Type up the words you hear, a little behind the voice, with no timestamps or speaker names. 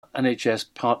NHS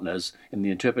partners in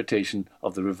the interpretation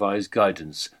of the revised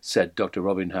guidance, said Dr.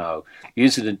 Robin Howe, the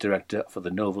Incident Director for the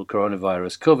Novel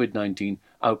Coronavirus COVID-19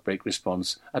 Outbreak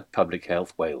Response at Public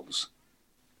Health Wales.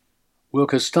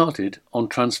 Work has started on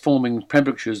transforming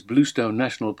Pembrokeshire's Bluestone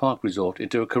National Park Resort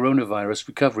into a coronavirus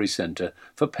recovery centre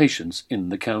for patients in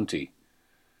the county.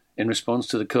 In response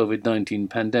to the COVID-19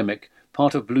 pandemic,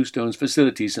 part of Bluestone's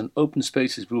facilities and open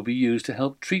spaces will be used to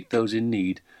help treat those in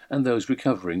need and those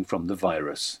recovering from the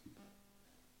virus.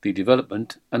 The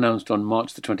development, announced on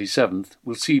March the 27th,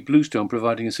 will see Bluestone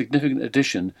providing a significant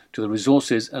addition to the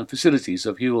resources and facilities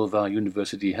of Hywel Dda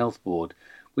University Health Board,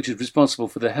 which is responsible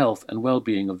for the health and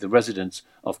well-being of the residents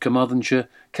of Carmarthenshire,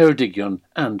 Ceredigion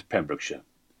and Pembrokeshire.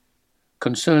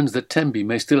 Concerns that Tenby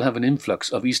may still have an influx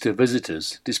of Easter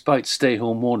visitors, despite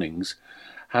stay-home warnings,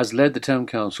 has led the Town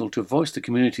Council to voice the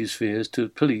community's fears to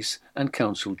police and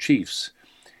council chiefs.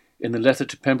 In the letter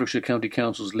to Pembrokeshire County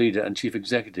Council's leader and chief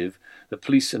executive, the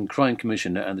Police and Crime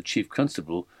Commissioner and the Chief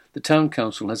Constable, the Town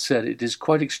Council has said it is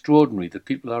quite extraordinary that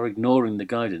people are ignoring the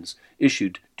guidance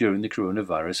issued during the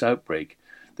coronavirus outbreak.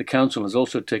 The Council has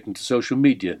also taken to social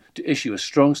media to issue a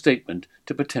strong statement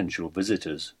to potential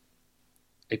visitors.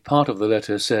 A part of the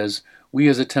letter says, "We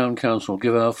as a Town Council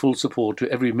give our full support to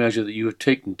every measure that you have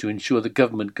taken to ensure the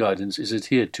government guidance is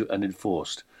adhered to and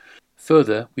enforced.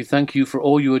 Further, we thank you for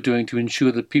all you are doing to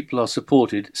ensure that people are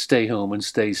supported, stay home and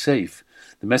stay safe."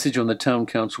 The message on the Town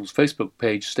Council's Facebook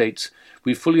page states,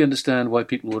 "We fully understand why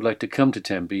people would like to come to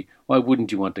Tenby. Why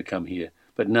wouldn't you want to come here?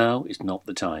 But now is not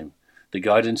the time. The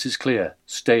guidance is clear.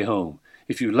 Stay home.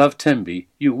 If you love Tenby,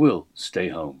 you will stay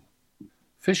home."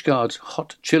 Fishguard's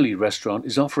Hot Chili restaurant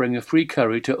is offering a free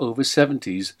curry to over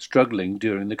 70s struggling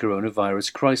during the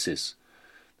coronavirus crisis.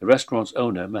 The restaurant's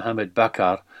owner, Mohammed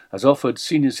Bakar, has offered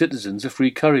senior citizens a free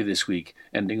curry this week,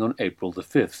 ending on April the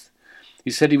 5th.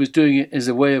 He said he was doing it as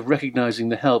a way of recognising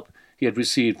the help he had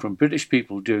received from British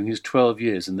people during his 12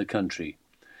 years in the country.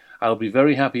 "I'll be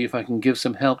very happy if I can give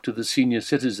some help to the senior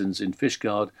citizens in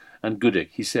Fishguard and Goodwick,"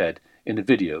 he said in a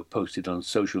video posted on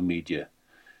social media.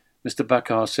 Mr.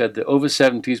 Bakar said that over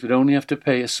 70s would only have to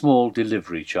pay a small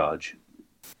delivery charge.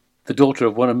 The daughter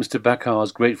of one of Mr.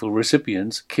 Bakar's grateful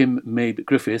recipients, Kim Mabe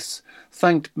Griffiths,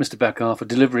 thanked Mr. Bakar for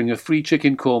delivering a free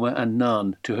chicken korma and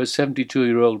naan to her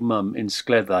 72-year-old mum in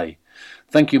Skleddau.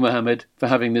 "Thank you, Mohammed, for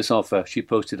having this offer," she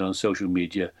posted on social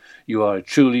media. "You are a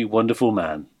truly wonderful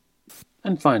man."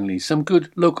 And finally, some good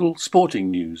local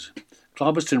sporting news.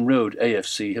 Clarbeston Road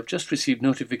AFC have just received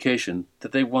notification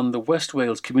that they won the West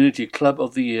Wales Community Club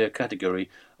of the Year category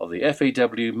of the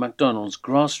FAW McDonald's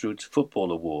Grassroots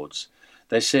Football Awards.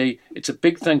 They say it's a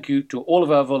big thank you to all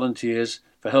of our volunteers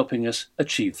for helping us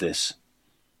achieve this.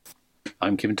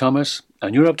 I'm Kim Thomas,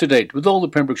 and you're up to date with all the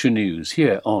Pembrokeshire news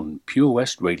here on Pure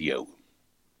West Radio.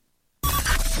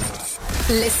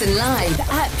 Listen live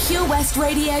at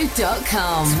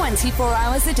purewestradio.com. 24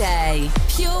 hours a day.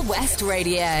 Pure West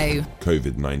Radio.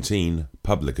 COVID-19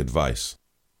 public advice.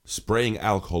 Spraying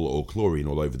alcohol or chlorine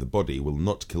all over the body will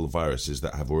not kill viruses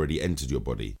that have already entered your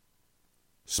body.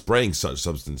 Spraying such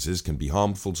substances can be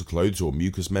harmful to clothes or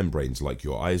mucous membranes like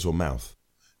your eyes or mouth.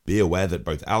 Be aware that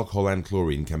both alcohol and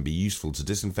chlorine can be useful to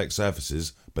disinfect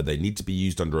surfaces, but they need to be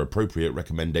used under appropriate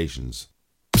recommendations.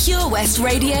 Pure West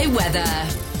Radio weather.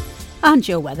 And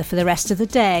your weather for the rest of the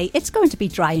day. It's going to be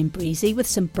dry and breezy with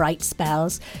some bright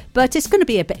spells, but it's going to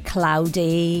be a bit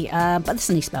cloudy, but the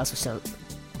sunny spells will still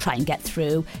try and get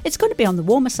through. It's going to be on the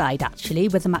warmer side, actually,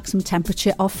 with a maximum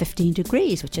temperature of 15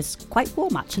 degrees, which is quite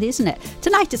warm, actually, isn't it?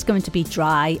 Tonight it's going to be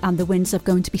dry and the winds are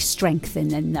going to be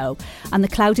strengthening, though. And the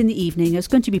cloud in the evening is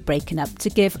going to be breaking up to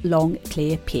give long,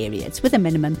 clear periods with a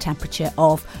minimum temperature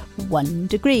of 1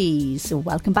 degree. So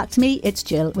welcome back to me. It's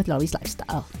Jill with Lawrie's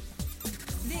Lifestyle.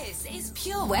 This is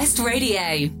Pure West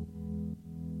Radio.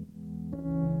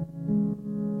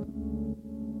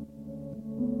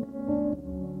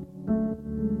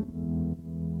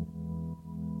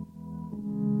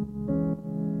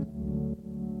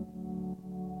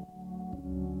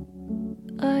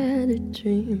 I had a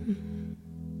dream.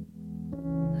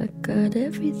 I got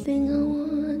everything I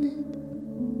wanted.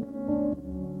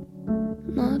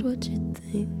 Not what you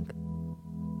think.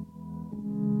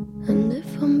 And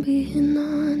if I'm being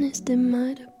honest, it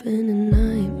might have been a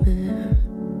nightmare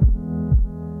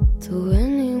to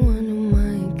anyone who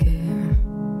might care.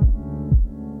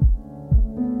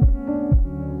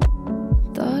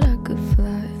 Thought I could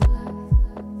fly,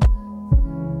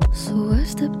 so I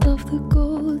stepped off the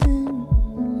golden.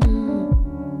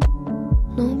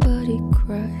 Nobody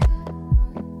cried,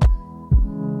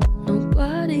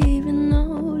 nobody even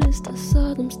noticed. I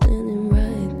saw them standing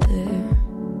right there.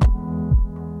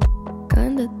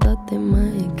 Kinda thought they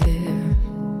might care.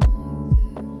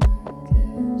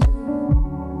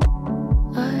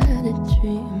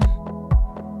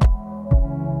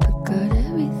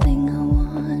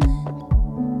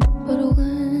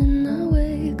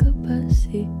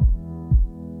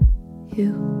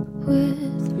 you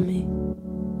with me.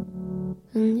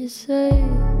 And you say,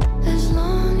 as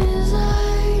long as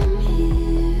I'm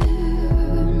here,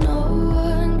 no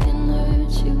one can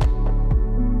hurt you.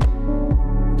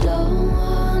 Don't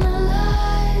wanna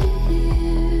lie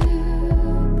here,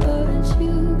 but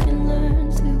you can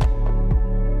learn to.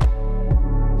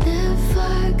 If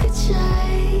I could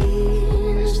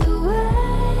change the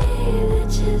way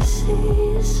that you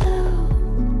see yourself,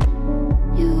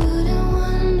 you wouldn't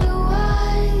wonder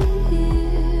why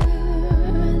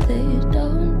they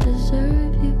don't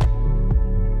deserve you.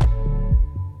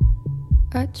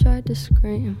 I tried to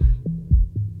scream,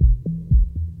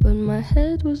 but my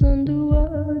head was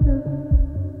underwater.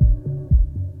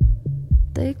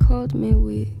 They called me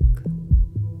weak,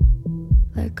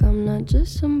 like I'm not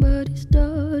just somebody's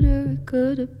daughter. It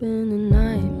could have been a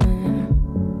nightmare,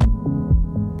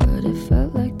 but it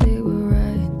felt like they were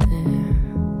right there.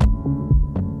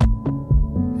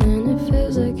 And it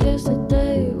feels like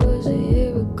yesterday was a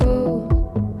year ago,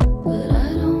 but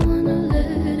I don't wanna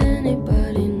let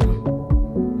anybody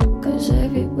know, 'cause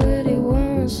everybody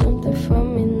wants something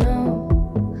from me now,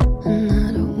 and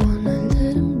I don't wanna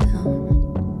let them down.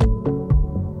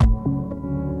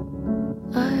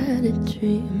 I had a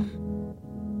dream,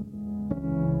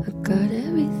 I got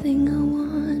everything I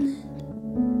wanted,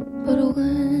 but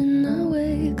when I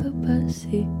wake up I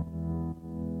see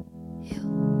you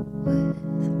with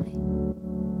me.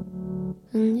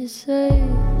 And you say,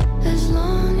 as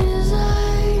long as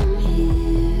I'm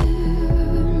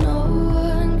here, no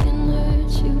one can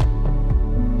hurt you.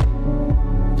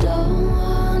 Don't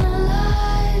wanna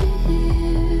lie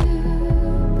here,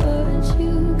 but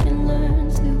you can learn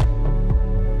to.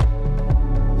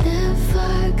 If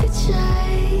I could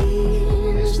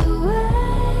change the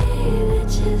way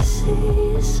that you see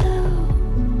yourself,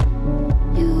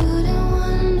 you wouldn't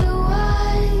wonder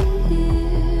why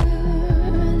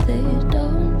they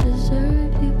don't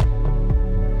deserve you.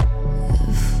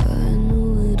 If I knew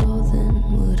it all, then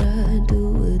would I do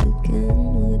it again?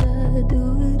 Would I do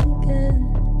it again?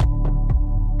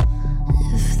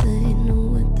 If they knew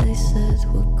what they said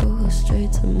would go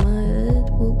straight to my head,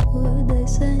 what would they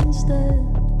say instead?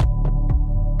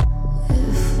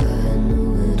 If I knew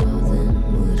it all, then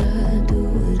would I do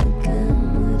it again?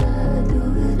 Would I do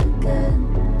it again?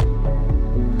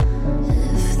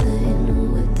 If they knew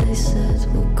what they said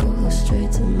would go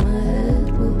straight to my head,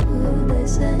 what would they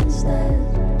say instead?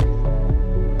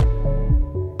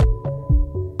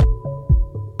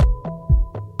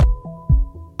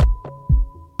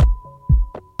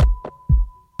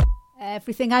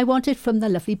 Everything I wanted from the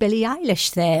lovely Billie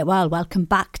Eilish there. Well, welcome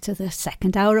back to the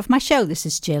second hour of my show. This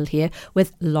is Jill here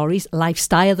with Lawrie's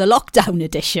Lifestyle, the lockdown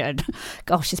edition.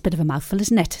 Gosh, it's a bit of a mouthful,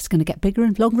 isn't it? It's going to get bigger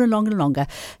and longer and longer and longer.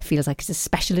 Feels like it's a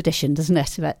special edition, doesn't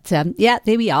it? But yeah,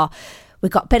 there we are.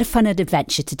 We've got a bit of fun and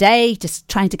adventure today, just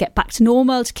trying to get back to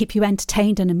normal, to keep you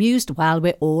entertained and amused while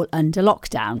we're all under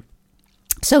lockdown.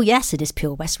 So yes, it is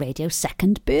Pure West Radio's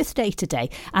second birthday today,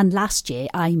 and last year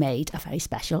I made a very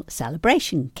special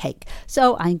celebration cake.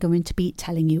 So I'm going to be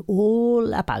telling you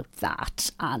all about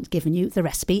that and giving you the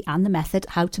recipe and the method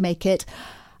how to make it.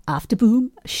 After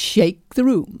boom, shake the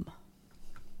room.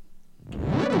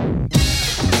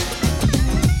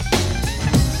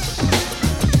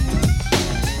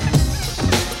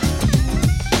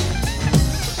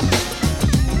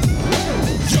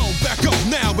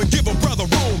 Now and give a brother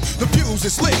room. The fuse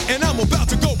is lit and I'm about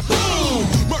to go boom.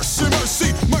 Mercy,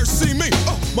 mercy, mercy me.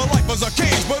 Oh, my life was a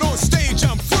cage, but on stage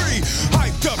I'm free.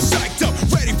 Hyped up, psyched up,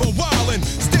 ready for wildin'.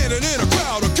 Standing in a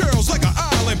crowd of girls like an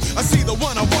island. I see the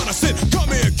one I wanna sit.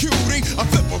 Come here, cutie. I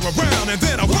flip her around and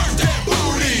then I work that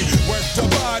booty. Work the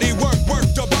body, work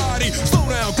the body. Slow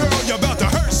down, girl, you're about to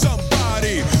hurt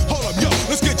somebody. Hold up, yo,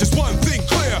 let's get just one thing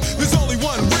clear. There's only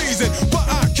one reason why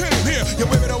I came here.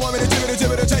 You women don't want me to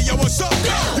tell you what's up.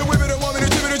 You women don't want me to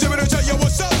tell you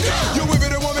what's up. You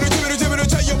women don't want me to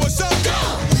tell you what's up.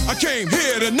 I came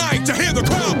here tonight to hear the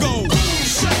crowd go. Boom,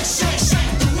 shake, shake,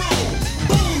 shake the room.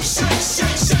 Boom, shake,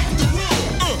 shake, shake the room.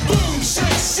 Boom,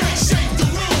 shake, shake, shake the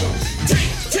room.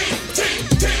 Tick, tick, tick,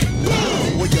 tick,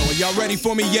 boom. Well, yo, are y'all ready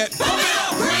for me yet? Pump it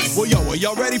up, Prince. Well, yo, are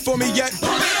y'all ready for me yet?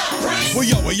 Pump it up, Prince. Well,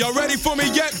 yo, are y'all ready for me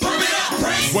yet? Pump it up,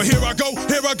 Prince. Well, here I go,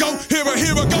 here I go, here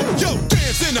I go. Yo,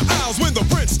 dance in the aisles when the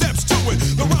Prince steps to it.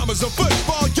 The rhyme is a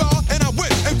football, y'all, and I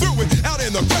went and threw it out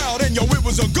in the crowd, and yo, it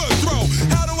was a good throw.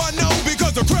 How do I know?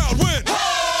 Because the crowd went.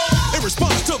 In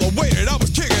response to the way that I was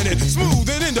kicking it, smooth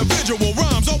and individual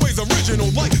rhymes, always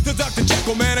original, like the Dr.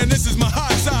 Jekyll man, and this is my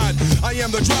high side. I am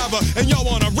the driver, and y'all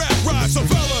wanna rap ride, so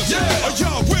fellas, yeah. Are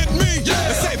y'all with me? Yeah.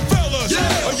 Let's say fellas,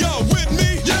 yeah. Are y'all with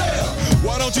me? Yeah.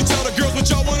 Why don't you tell the girls what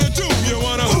y'all wanna do? You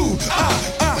wanna ooh, ah,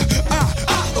 ah, ah.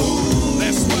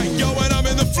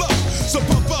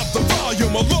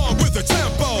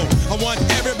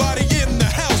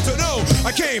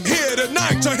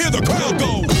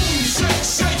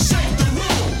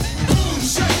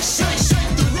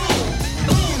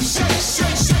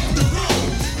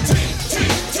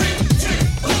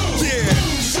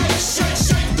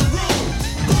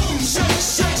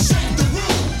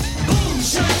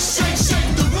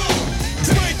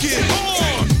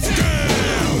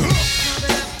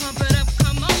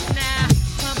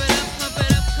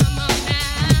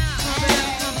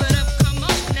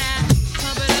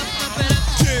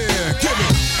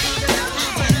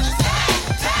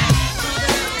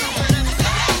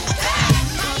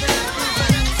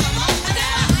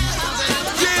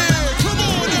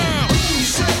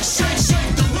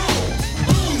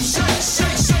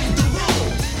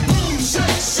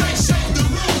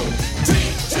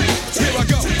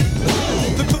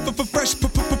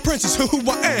 this is who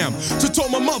I am. So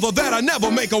told my mother that I never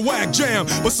make a wag jam.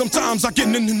 But sometimes I get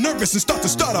nervous and start to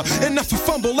stutter, and I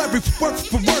fumble every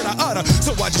word I utter.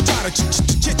 So I just try to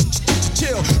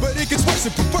chill, but it gets worse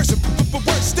and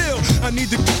worse still. I need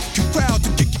the crowd to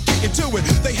get into it.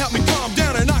 They help me calm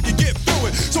down and I can get through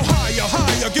it. So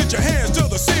higher, get your hands to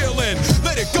the ceiling.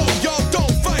 Let it go, y'all,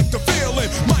 don't fight the feeling.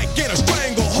 Might get a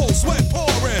stranglehold, sweat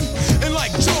pouring. And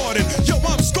like Jordan, yo,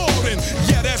 I'm scoring.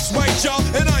 Yeah, that's right, y'all,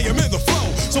 and I am in the flow.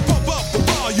 So pump up the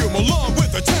volume along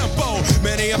with the tempo.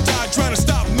 Many have died trying to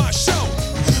stop my show.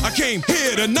 I came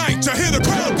here tonight to hear the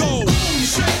crowd go. Boom,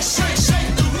 shake, shake,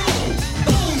 shake the room.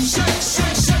 Boom, shake,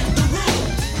 shake, shake the room.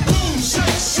 Boom,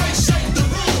 shake, shake, shake the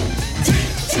room.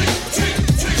 Tick, tick, tick,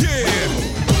 tick. Yeah.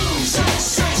 Boom, shake,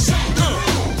 shake, shake the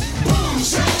room. Boom,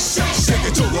 shake, shake, shake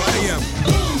it to what I am.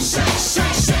 Boom, shake,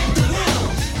 shake, shake the room.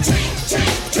 Tick,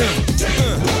 tick, tick, tick.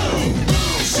 Boom,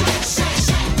 shake, shake,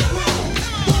 shake the room.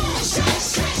 Boom, shake,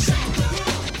 shake, shake the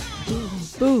room.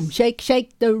 Boom, shake,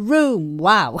 shake the room.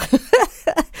 Wow.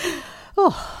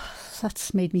 Oh,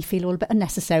 that's made me feel all a bit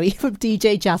unnecessary from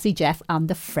DJ Jazzy Jeff and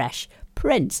the Fresh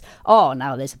Prince. Oh,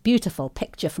 now there's a beautiful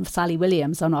picture from Sally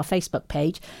Williams on our Facebook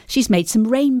page. She's made some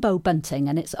rainbow bunting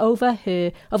and it's over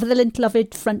the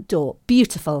lint-loved front door.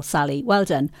 Beautiful, Sally. Well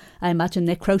done. I imagine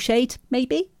they're crocheted,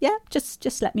 maybe? Yeah,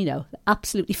 just let me know.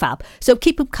 Absolutely fab. So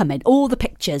keep them coming. All the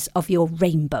pictures of your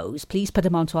rainbows. Please put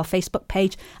them onto our Facebook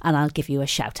page and I'll give you a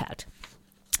shout out.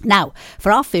 Now,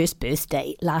 for our first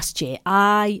birthday last year,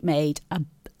 I made a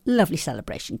lovely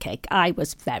celebration cake. I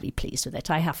was very pleased with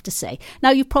it, I have to say. Now,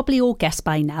 you've probably all guessed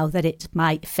by now that it's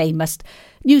my famous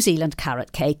New Zealand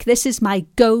carrot cake. This is my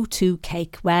go-to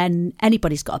cake when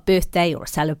anybody's got a birthday or a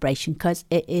celebration because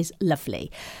it is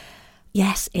lovely.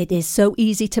 Yes, it is so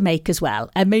easy to make as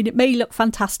well. I mean, it may look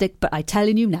fantastic, but I'm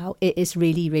telling you now, it is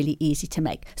really, really easy to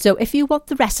make. So if you want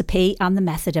the recipe and the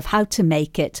method of how to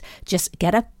make it, just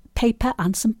get a paper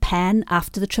and some pen.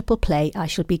 After the triple play, I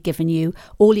shall be giving you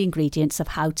all the ingredients of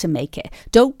how to make it.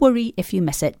 Don't worry if you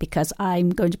miss it because I'm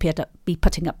going to be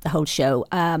putting up the whole show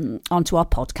onto our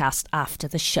podcast after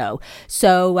the show.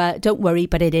 So don't worry,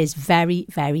 but it is very,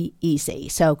 very easy.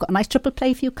 So got a nice triple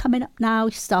play for you coming up now,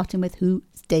 starting with Who's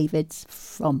David's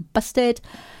from Busted,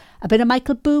 a bit of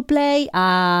Michael Bublé,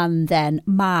 and then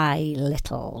my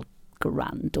little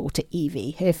granddaughter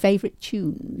Evie, her favourite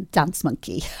tune, Dance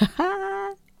Monkey.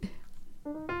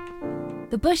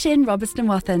 The Bush Inn, Robertson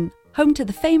Wathen, home to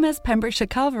the famous Pembrokeshire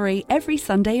Carvery every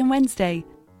Sunday and Wednesday.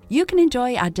 You can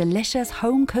enjoy our delicious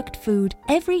home-cooked food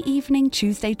every evening,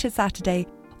 Tuesday to Saturday.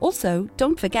 Also,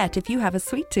 don't forget, if you have a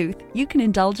sweet tooth, you can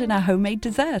indulge in our homemade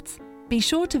desserts. Be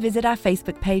sure to visit our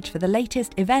Facebook page for the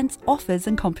latest events, offers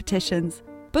and competitions.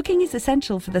 Booking is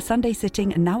essential for the Sunday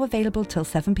sitting and now available till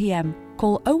 7 p.m.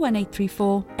 Call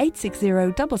 01834 860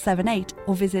 778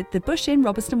 or visit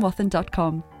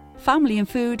thebushinnrobertsonwathen.com. Family and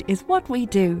food is what we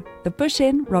do. The Bush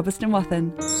Inn, Robertson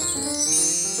Wathen.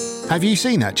 Have you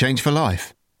seen that Change for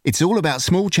Life? It's all about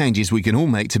small changes we can all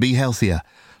make to be healthier,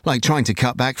 like trying to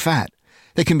cut back fat.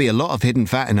 There can be a lot of hidden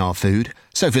fat in our food,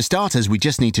 so for starters we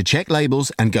just need to check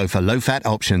labels and go for low-fat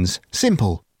options.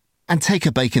 Simple. And take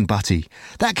a bacon butty.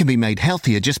 That can be made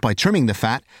healthier just by trimming the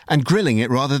fat and grilling it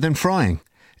rather than frying.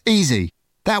 Easy.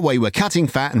 That way we're cutting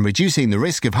fat and reducing the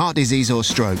risk of heart disease or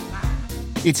stroke.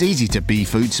 It's easy to be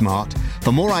food smart.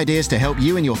 For more ideas to help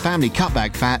you and your family cut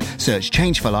back fat, search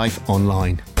Change for Life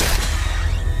online.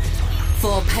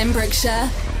 For Pembrokeshire,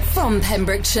 from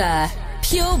Pembrokeshire,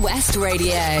 Pure West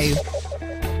Radio.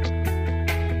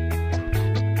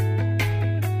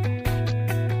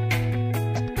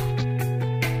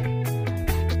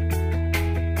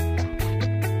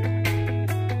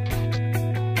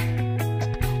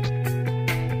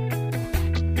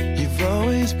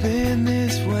 Always been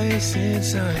this way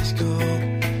since high school.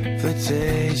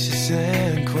 Flirtatious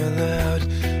and quite loud.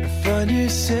 I find your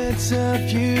sense of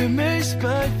humor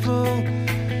spiteful.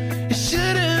 It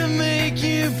shouldn't make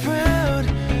you proud.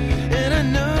 And I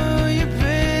know your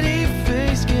pretty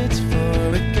face gets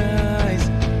for it, guys.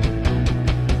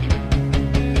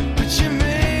 But you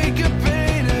make a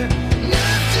painter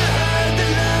not to hide the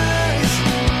lies.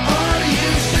 Are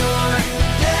you sure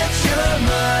that you're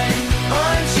mine?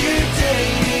 Aren't you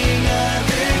dating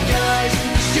other guys?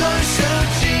 'Cause you're so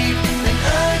cheap and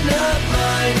I'm not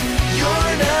mine.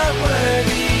 You're not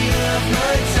worthy of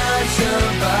my time.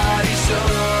 Somebody so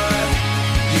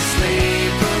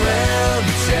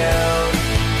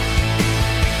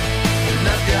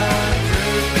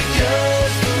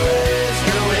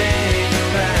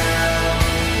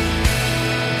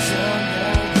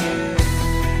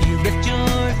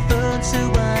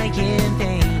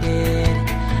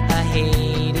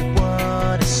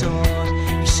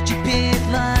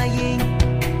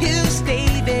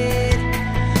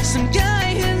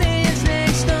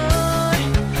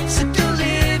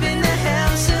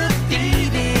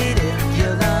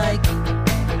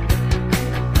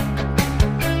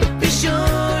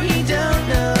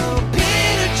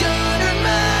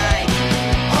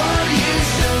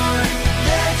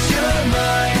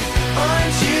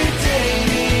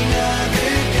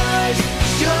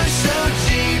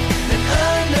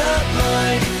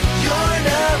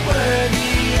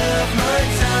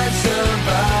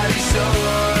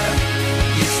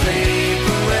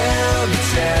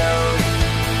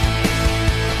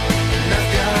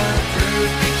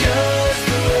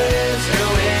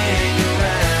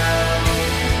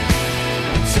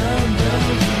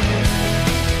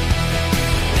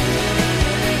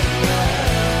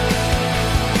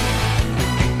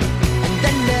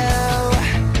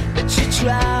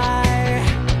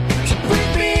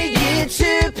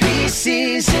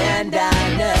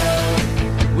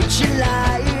what you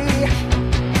like,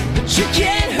 but you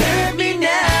can't hurt me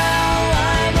now.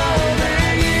 I'm over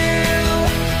you.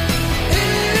 Ooh,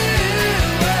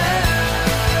 oh,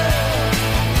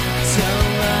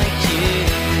 don't like you.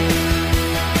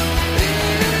 Ooh,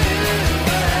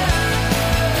 oh.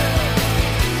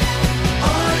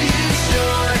 Are you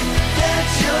sure that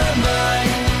you're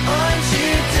mine? Aren't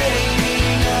you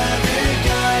dating other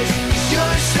guys? 'Cause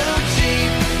you're so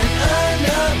cheap and I'm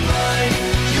not mine.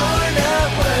 You're not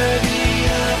worthy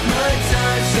of my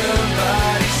time.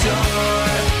 Somebody's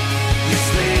sure you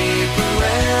sleep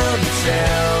around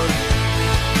town,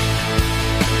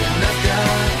 and I've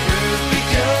got proof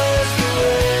because the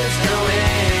word's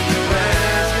going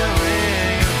around.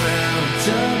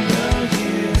 Don't know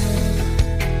you.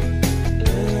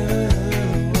 Ooh,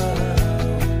 oh.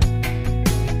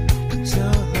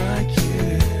 Don't like you.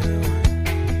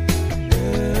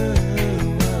 Ooh,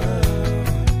 oh.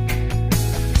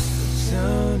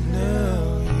 Don't know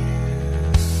you.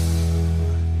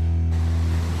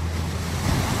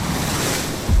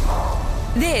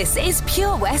 This is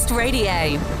Pure West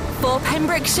Radio. For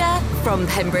Pembrokeshire, from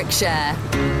Pembrokeshire.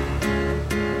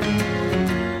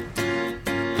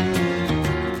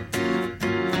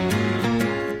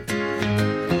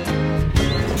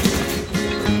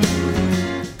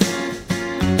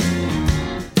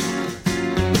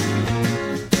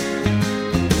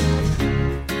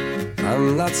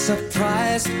 I'm not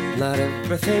surprised, not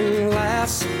everything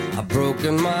lasts. I've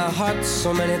broken my heart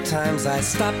so many times I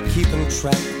stopped keeping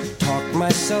track. Talk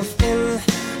myself in,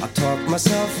 I talk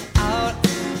myself out.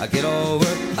 I get all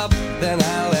worked up, then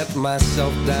I let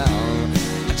myself down.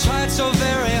 I tried so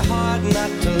very hard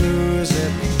not to lose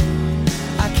it.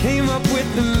 I came up with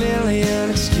a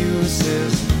million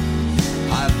excuses.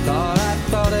 I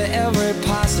thought of every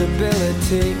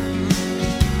possibility.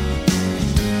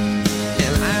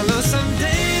 And I know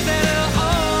someday that it'll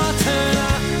all turn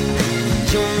out.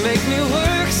 You'll make me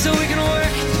work so we can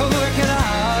work to work it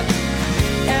out.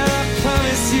 And I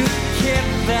promise you, kid,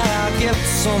 that I'll give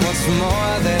so much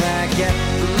more than I get.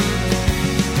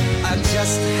 I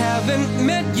just haven't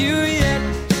met you yet.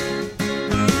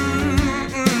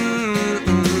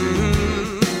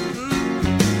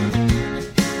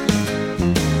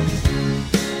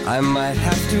 I might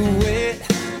have to wait,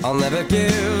 I'll never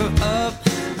give up.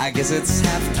 I guess it's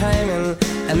half timing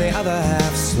and the other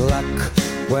half's luck.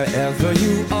 Wherever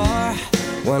you are,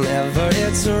 whenever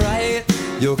it's right,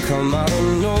 you'll come out of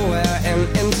nowhere and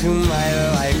into my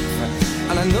life.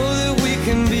 And I know that we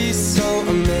can be so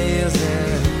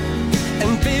amazing.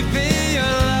 And baby,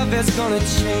 your love is gonna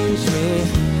change me.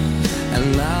 And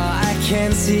now I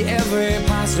can see every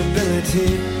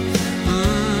possibility.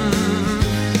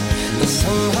 And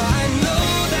somehow I know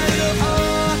that it'll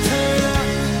all turn out.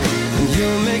 And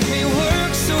you'll make me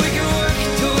work so we can work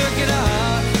to work it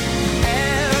out.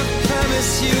 And I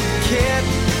promise you, kid,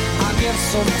 I'll give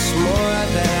so much more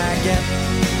than I get.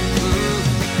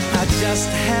 I just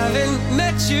haven't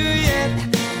met you yet.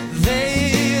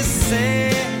 They say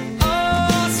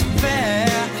all's fair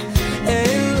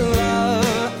in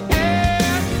love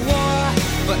and war,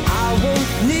 but I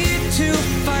won't need to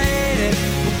fight it.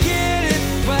 We'll get it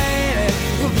right,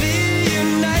 we'll be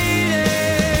united.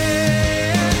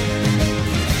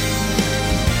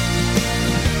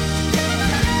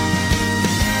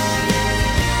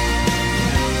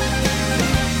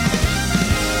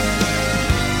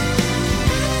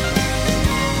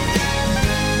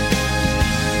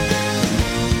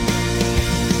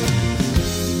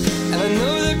 And I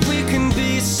know that we can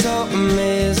be so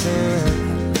amazing.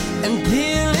 And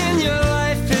being in your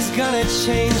life is gonna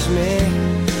change me.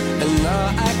 And now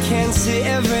I can see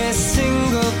every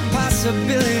single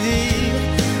possibility.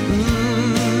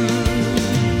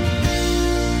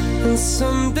 And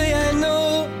someday I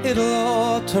know it'll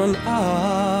all turn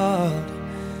out.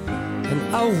 And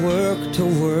I'll work to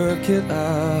work it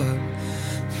out.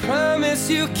 Promise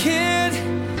you, kid,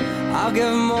 I'll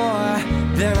give more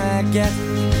than I get,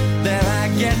 than I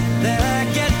get, than I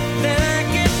get, than I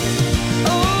get.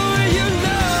 Oh, you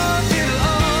know it'll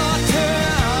all turn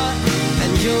out.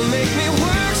 And you'll make me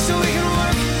work so we can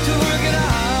work to work it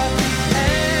out.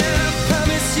 And I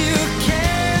promise you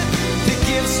can, to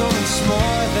give so much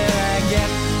more than I get.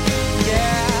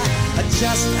 Yeah, I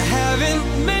just haven't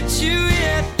met you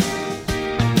yet.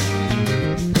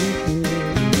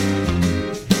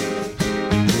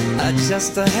 I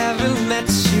just haven't met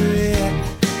you yet.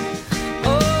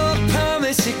 Oh,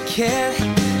 promise you can,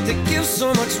 to give so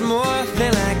much more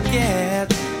than I get.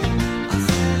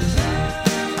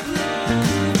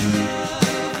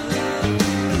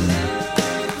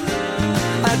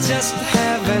 I just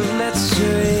haven't met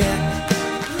you yet.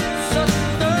 So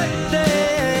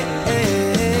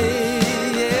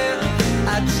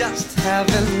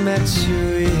haven't met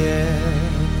you yet.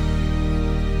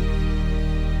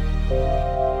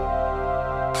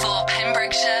 For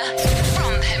Pembrokeshire,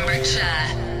 from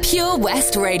Pembrokeshire, Pure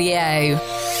West Radio.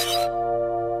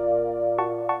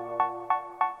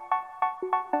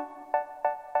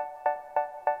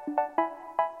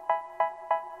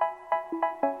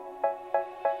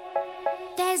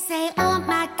 They say, oh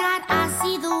my God, I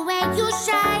see the way you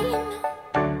shine.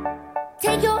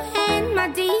 Take your hand, my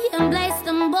dear, and place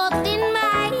them both in mine.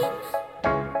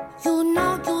 You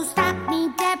know you stopped me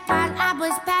dead while I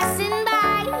was passing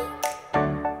by.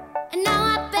 And now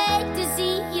I beg to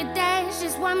see you dance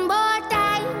just one more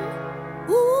time.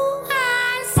 Ooh,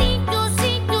 I see you,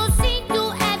 see you, see you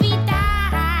every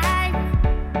time.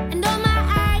 And oh my,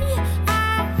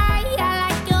 I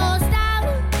like your style.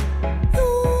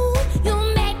 You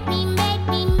make me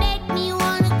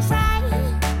wanna cry.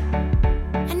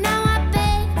 And now I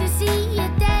beg to see you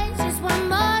dance just one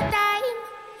more time.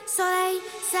 So they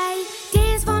say,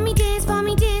 dance for me, dance for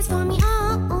me, dance for me,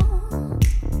 oh, oh.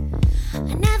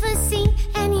 I never seen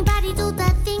anybody do the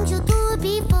things you do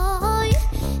before.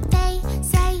 They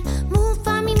say, move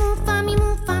for me, move for me,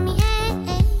 move for me, eh,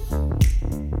 eh.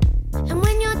 And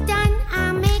when you're done,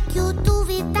 I'll make you do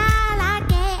it all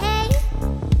again.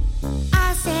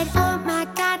 I said, oh my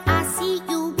God, I see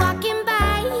you walking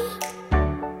by.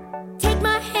 Take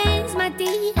my hands, my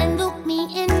dear, and look me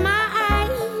in my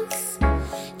eyes.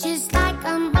 Just like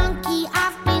a monkey,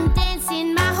 I've been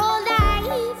dancing my whole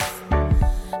life.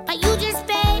 But you just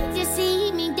beg to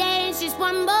see me dance just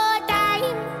one more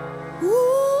time.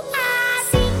 Ooh, I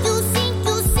see you, see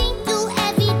you, see you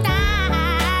every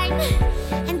time.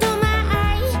 And oh my,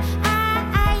 I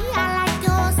like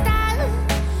your style.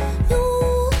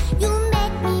 You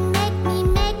make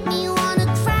me wanna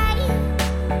cry.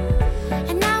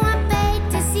 And now I beg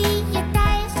to see you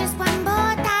dance just one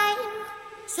more time.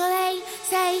 So they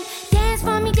say, dance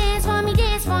for me, dance for me,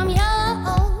 dance for me, oh,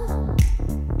 oh.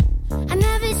 I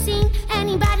never seen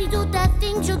anybody do the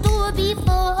things you do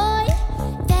before.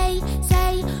 They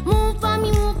say, move for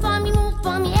me, move for me, move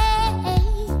for me, eh, eh.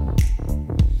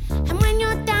 And when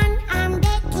you're done, I'll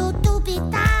make you do it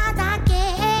all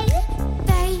again.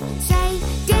 They say,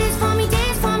 dance for me,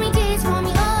 dance for me, dance for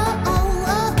me, oh, oh,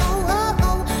 oh, oh, oh,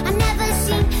 oh. I never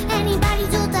seen anybody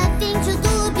do the things you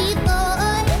do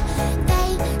before. They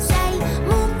say,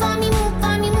 move for me, move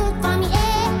for me, move for me, eh,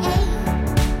 eh.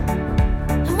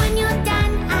 And when you're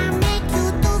done, I'll make you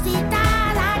do it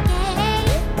all again.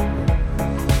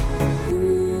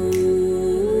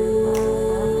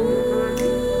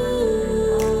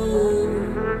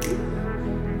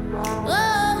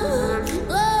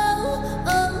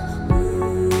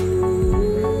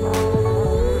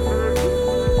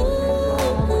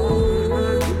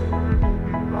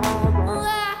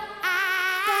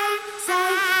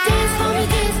 Dance for me,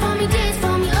 dance for me, dance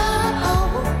for me, oh,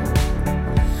 oh.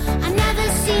 I never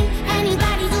seen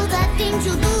anybody do the things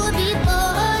you do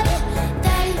before.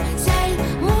 They say,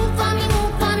 move for me,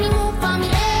 move for me, move for me,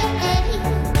 eh, eh.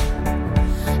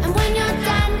 And when you're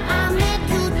done, I'll make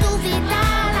you do it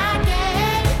all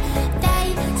again. They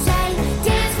say,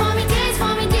 dance for me, dance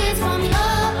for me, dance for me, oh,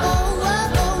 oh, oh,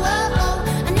 oh, oh, oh.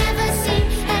 I never seen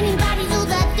anybody do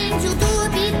the things you do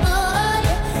before.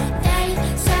 They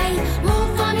say, move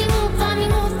for me, move for me,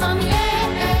 move for me, eh,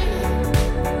 eh.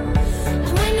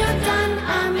 And when you're done,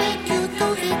 I'll make you do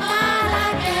it all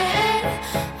again,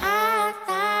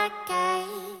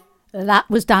 That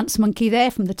was Dance Monkey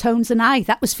there from the Tones and I.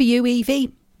 That was for you,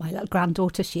 Evie. My little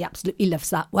granddaughter, she absolutely loves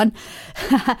that one.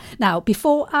 Now,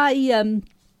 before I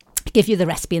give you the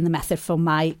recipe and the method for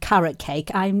my carrot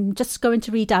cake, I'm just going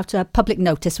to read out a public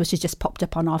notice which has just popped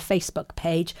up on our Facebook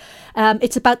page.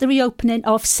 It's about the reopening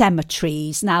of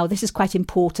cemeteries. Now, this is quite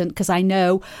important because I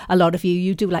know a lot of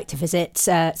you do like to visit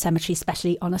cemeteries,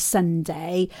 especially on a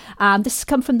Sunday. This has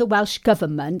come from the Welsh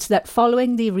Government that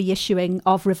following the reissuing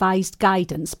of revised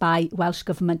guidance by Welsh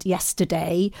Government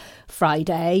yesterday,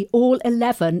 Friday, all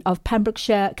 11 of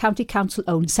Pembrokeshire County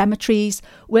Council-owned cemeteries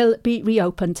will be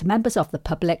reopened to members of the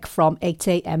public from 8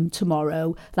 a.m.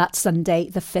 tomorrow. That's Sunday,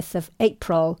 the 5th of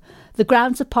April. The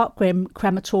grounds of Park Grim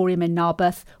Crematorium in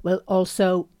Narberth will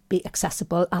also be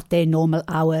accessible at their normal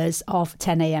hours of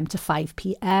 10 a.m. to 5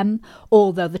 p.m,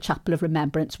 although the Chapel of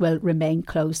Remembrance will remain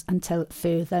closed until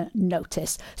further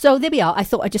notice. So there we are. I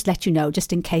thought I'd just let you know,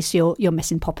 just in case you're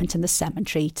missing popping to the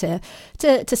cemetery to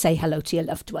say hello to your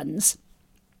loved ones.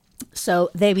 So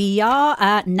there we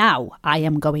are. Now I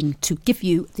am going to give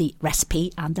you the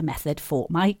recipe and the method for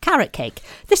my carrot cake.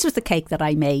 This was the cake that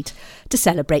I made to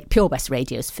celebrate Pure West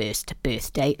Radio's first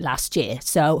birthday last year.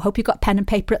 So hope you've got pen and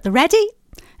paper at the ready.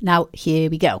 Now here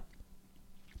we go.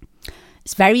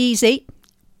 It's very easy.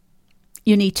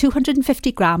 You need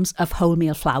 250 grams of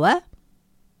wholemeal flour,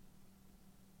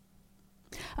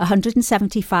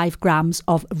 175 grams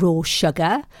of raw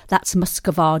sugar, that's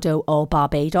Muscovado or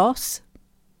Barbados,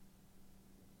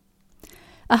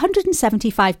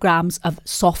 175 grams of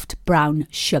soft brown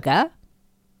sugar,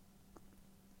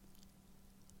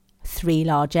 3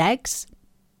 large eggs,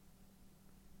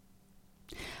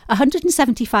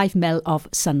 175 ml of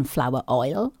sunflower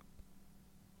oil,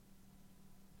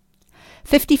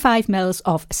 55 ml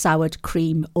of soured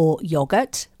cream or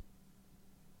yoghurt,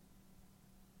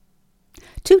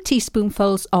 2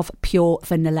 teaspoonfuls of pure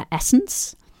vanilla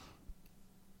essence,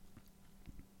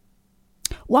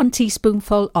 1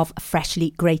 teaspoonful of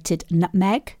freshly grated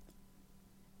nutmeg,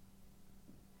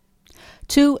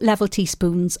 2 level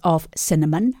teaspoons of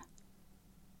cinnamon,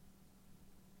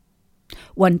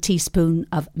 1 teaspoon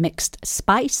of mixed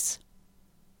spice,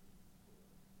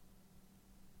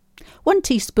 1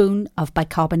 teaspoon of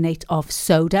bicarbonate of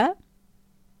soda,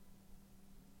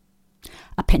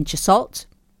 a pinch of salt,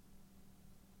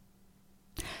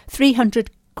 300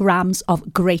 grams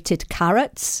of grated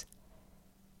carrots,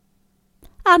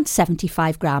 and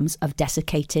 75 grams of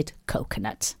desiccated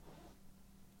coconut.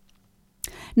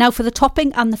 Now for the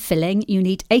topping and the filling, you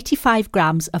need 85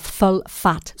 grams of full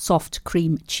fat soft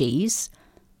cream cheese,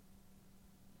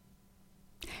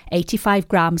 85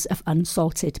 grams of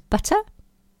unsalted butter,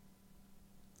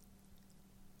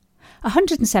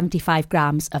 175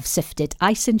 grams of sifted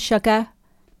icing sugar,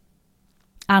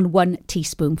 and 1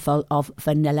 teaspoonful of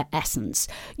vanilla essence.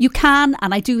 You can,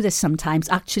 and I do this sometimes,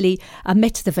 actually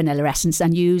omit the vanilla essence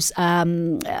and use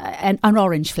an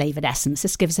orange flavoured essence.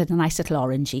 This gives it a nice little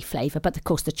orangey flavour, but of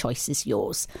course the choice is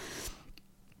yours.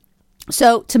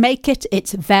 So to make it,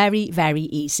 it's very, very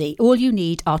easy. All you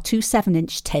need are 2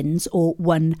 7-inch tins or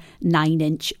 1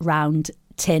 9-inch round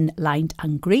tin lined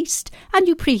and greased, and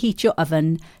you preheat your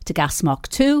oven to gas mark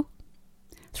 2,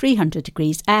 300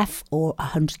 degrees F or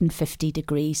 150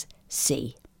 degrees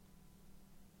C.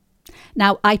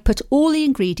 Now I put all the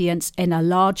ingredients in a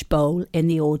large bowl in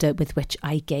the order with which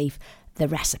I gave the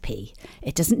recipe.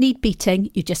 It doesn't need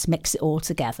beating, you just mix it all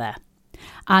together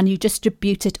and you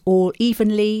distribute it all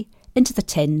evenly into the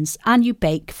tins and you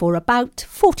bake for about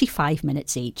 45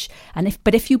 minutes each. And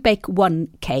if you bake one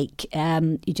cake,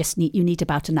 you need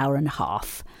about an hour and a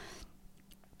half.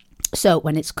 So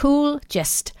when it's cool,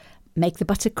 just make the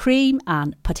buttercream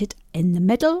and put it in the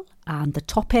middle and the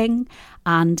topping,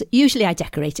 and usually I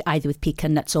decorate it either with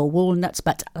pecan nuts or walnuts,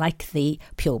 but like the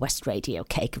Pure West Radio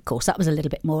cake, of course, that was a little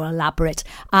bit more elaborate,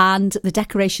 and the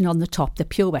decoration on the top, the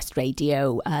Pure West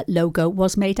Radio logo,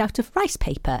 was made out of rice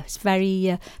paper. It's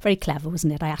very very clever,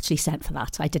 wasn't it? I actually sent for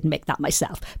that. I didn't make that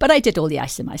myself, but I did all the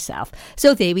icing myself.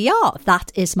 So there we are. That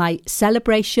is my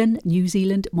Celebration New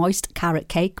Zealand moist carrot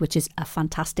cake, which is a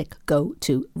fantastic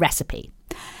go-to recipe.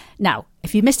 Now,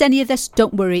 if you missed any of this,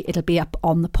 don't worry, it'll be up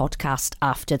on the podcast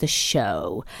after the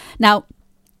show. Now,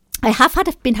 I have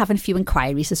been having a few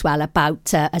inquiries as well about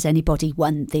has anybody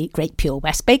won the Great Pure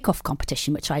West Bake Off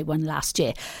competition, which I won last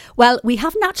year. Well, we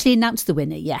haven't actually announced the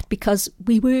winner yet because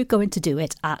we were going to do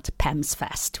it at Pems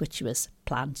Fest, which was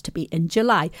planned to be in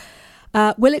July.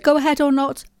 Will it go ahead or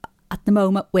not? At the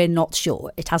moment, we're not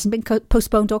sure. It hasn't been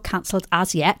postponed or cancelled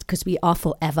as yet because we are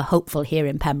forever hopeful here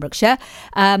in Pembrokeshire.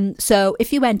 So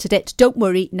if you entered it, don't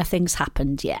worry, nothing's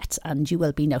happened yet and you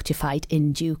will be notified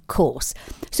in due course.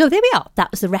 So there we are.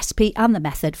 That was the recipe and the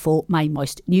method for my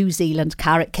moist New Zealand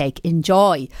carrot cake.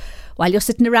 Enjoy. While you're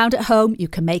sitting around at home, you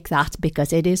can make that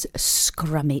because it is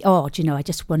scrummy. Oh, do you know, I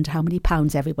just wonder how many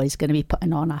pounds everybody's going to be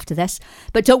putting on after this.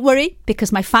 But don't worry,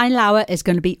 because my final hour is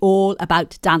going to be all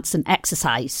about dance and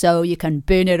exercise, so you can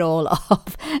burn it all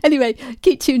off. Anyway,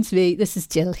 keep tuned to me. This is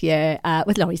Jill here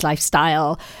with Lawrie's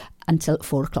Lifestyle until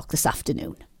 4 o'clock this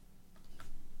afternoon.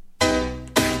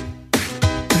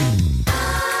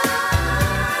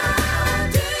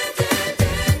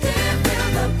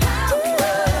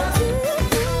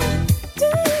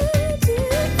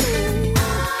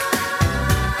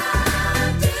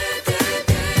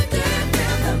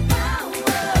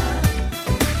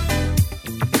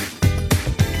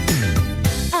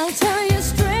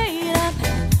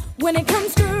 When it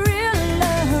comes to real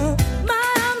love, my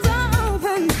arms are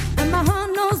open and my heart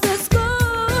knows the score.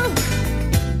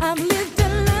 I've lived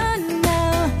and learned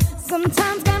now,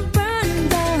 sometimes got burned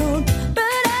down,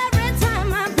 but every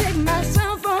time I pick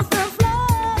myself off the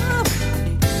floor.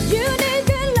 You need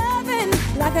good loving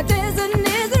like a desert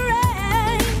needs the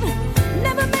rain.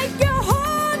 Never make your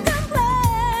heart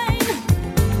complain.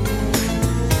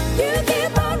 You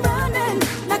keep on running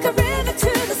like a river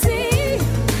to the sea.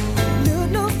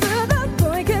 Look no further,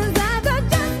 boy, 'cause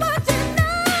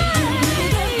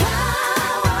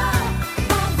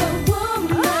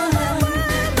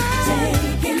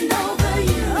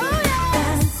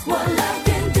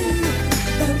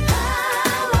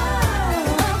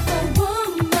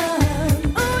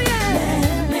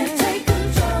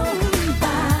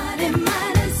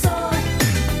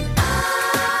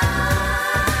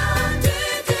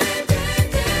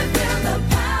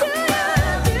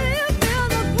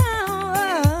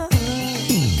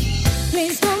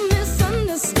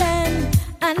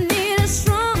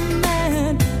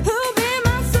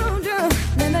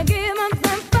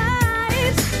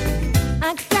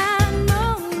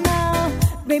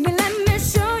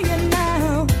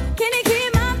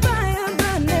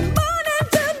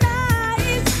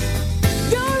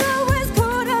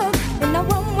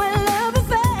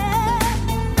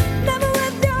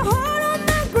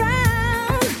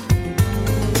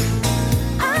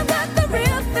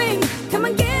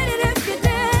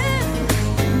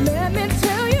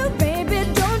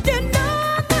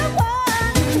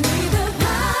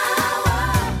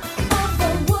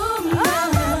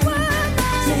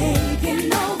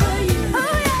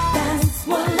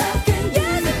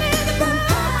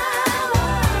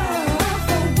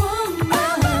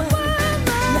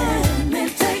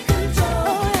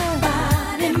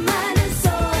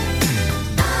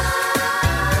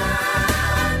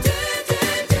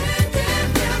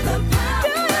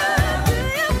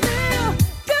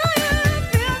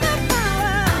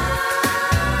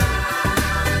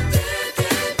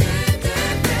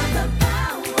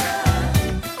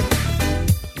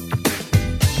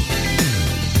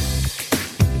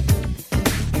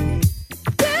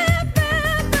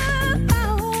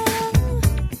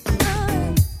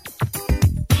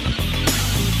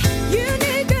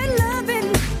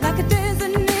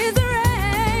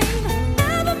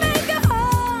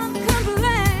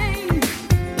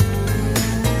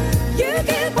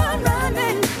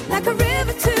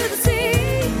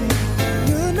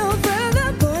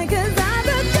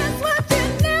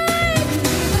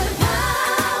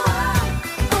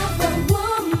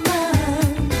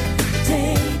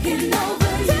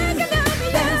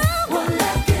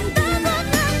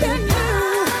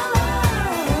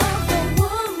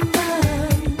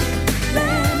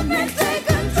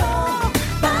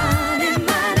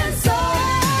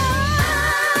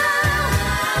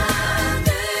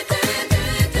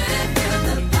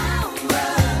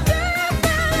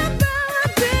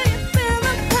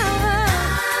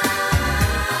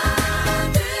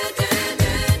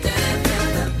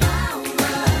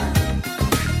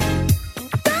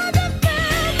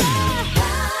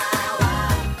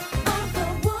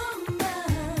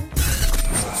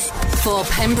For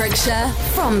Pembrokeshire,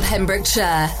 from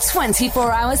Pembrokeshire,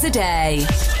 24 hours a day.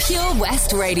 Pure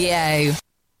West Radio.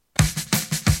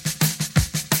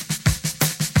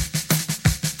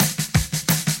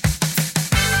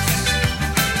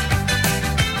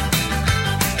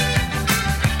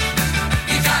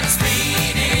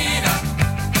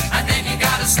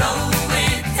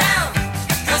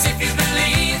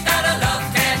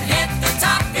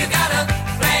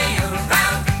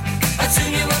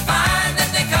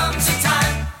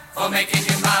 Making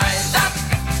your mind up.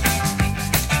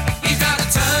 You gotta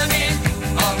turn it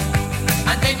on,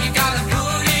 and then you gotta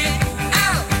put it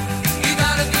out. You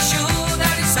gotta be sure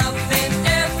that it's something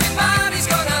everybody's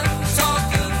gonna talk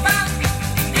about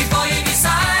before you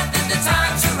decide that the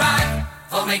time's right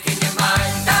for making your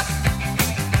mind up.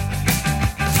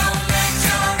 Don't let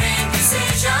your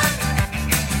indecision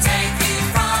take you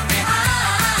from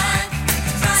behind.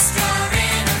 Trust your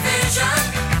inner vision.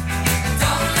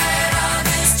 Don't let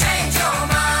others change your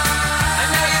mind. And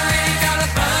now you really gotta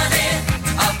burn it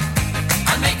up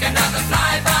and make another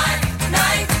fly-by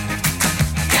night.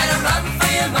 Get a run for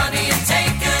your money and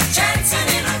take a chance and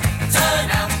it'll turn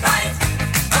out right.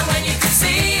 And when you can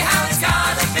see how it's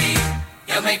gotta be,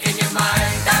 you're making your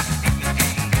mind up.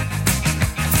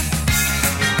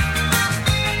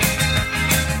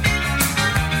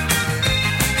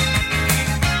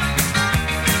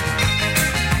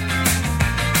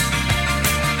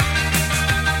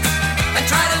 And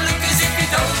try to look as if you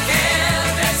don't care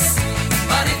less.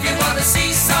 But if you want to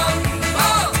see some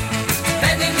more,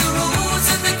 bending the rules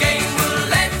of the game will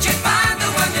let you find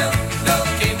the one you're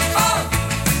looking for.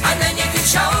 And then you can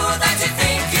show that you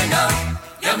think you know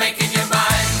you're making your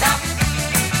mind up.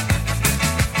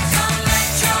 Don't let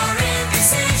your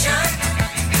indecision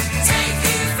take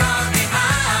you from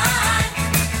behind.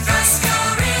 Trust your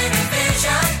inner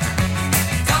vision.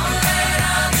 Don't let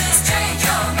others change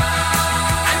your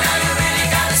mind. And now you really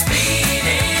gotta speed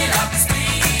it up,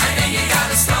 and then you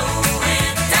gotta slow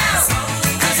it down.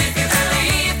 'Cause if you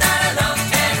believe that a love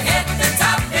can hit the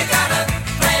top, you gotta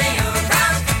play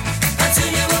around. And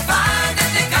soon you will find that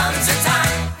there comes a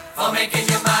time for making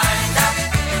your mind up.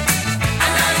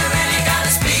 And now you really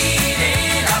gotta speed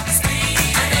it up,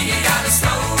 and then you gotta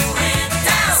slow it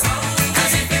down.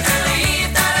 'Cause if you believe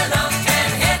that a love can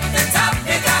hit the top,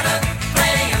 you gotta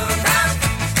play around.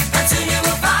 And soon you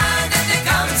will find that there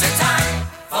comes a time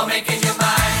for making your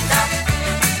mind up.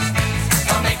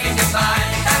 For making your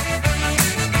mind up.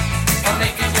 For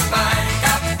making your mind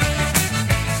up.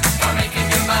 For making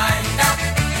your mind up.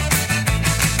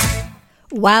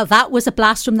 Well, that was a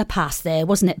blast from the past there,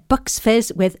 wasn't it? Bucks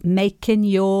Fizz with Making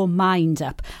Your Mind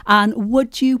Up. And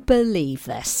would you believe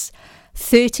this?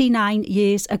 39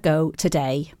 years ago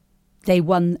today, they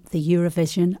won the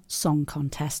Eurovision Song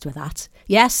Contest with that.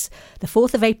 Yes, the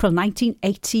 4th of April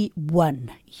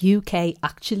 1981, UK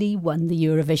actually won the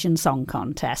Eurovision Song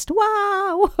Contest.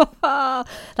 Wow!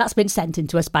 That's been sent in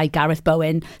to us by Gareth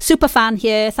Bowen. Super fan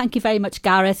here. Thank you very much,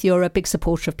 Gareth. You're a big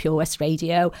supporter of Pure West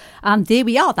Radio. And there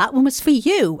we are. That one was for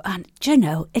you. And, do you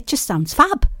know, it just sounds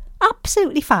fab.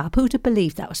 Absolutely fab. Who'd have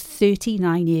believed that was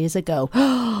 39 years ago?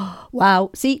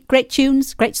 Wow. See, great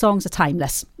tunes, great songs are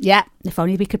timeless. Yeah, if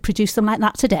only we could produce them like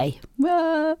that today.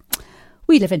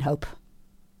 We live in hope.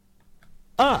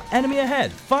 Ah, enemy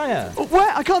ahead. Fire. Oh,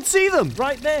 where? I can't see them.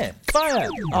 Right there. Fire.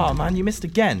 Oh, man, you missed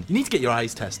again. You need to get your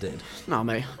eyes tested. Nah,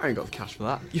 mate, I ain't got the cash for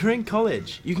that. You're in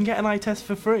college. You can get an eye test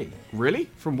for free. Really?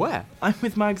 From where? I'm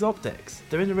with Mags Optics.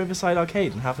 They're in the Riverside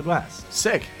Arcade in Haverfordwest.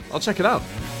 Sick. I'll check it out.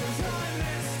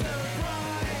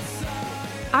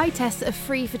 Eye tests are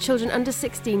free for children under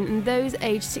 16 and those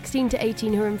aged 16 to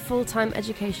 18 who are in full-time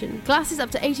education. Glasses up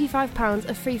to £85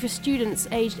 are free for students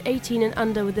aged 18 and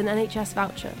under with an NHS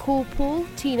voucher. Call Paul,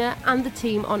 Tina and the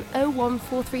team on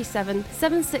 01437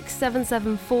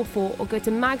 767744 or go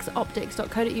to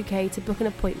magsoptics.co.uk to book an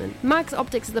appointment. Mags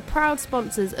Optics are the proud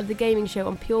sponsors of the gaming show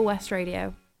on Pure West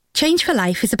Radio. Change for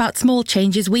Life is about small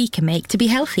changes we can make to be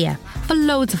healthier. For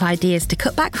loads of ideas to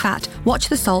cut back fat, watch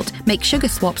the salt, make sugar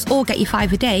swaps or get your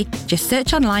 5 a day, just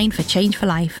search online for Change for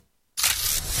Life.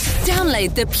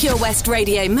 Download the Pure West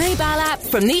Radio mobile app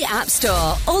from the App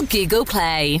Store or Google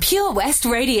Play. Pure West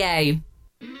Radio.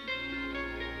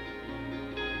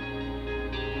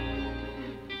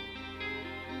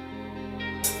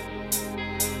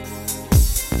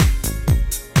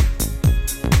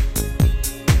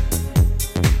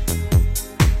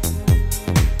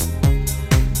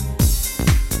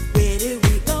 Do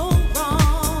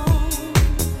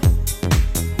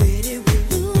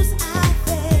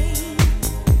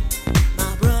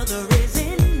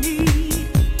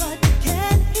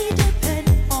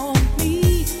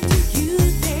you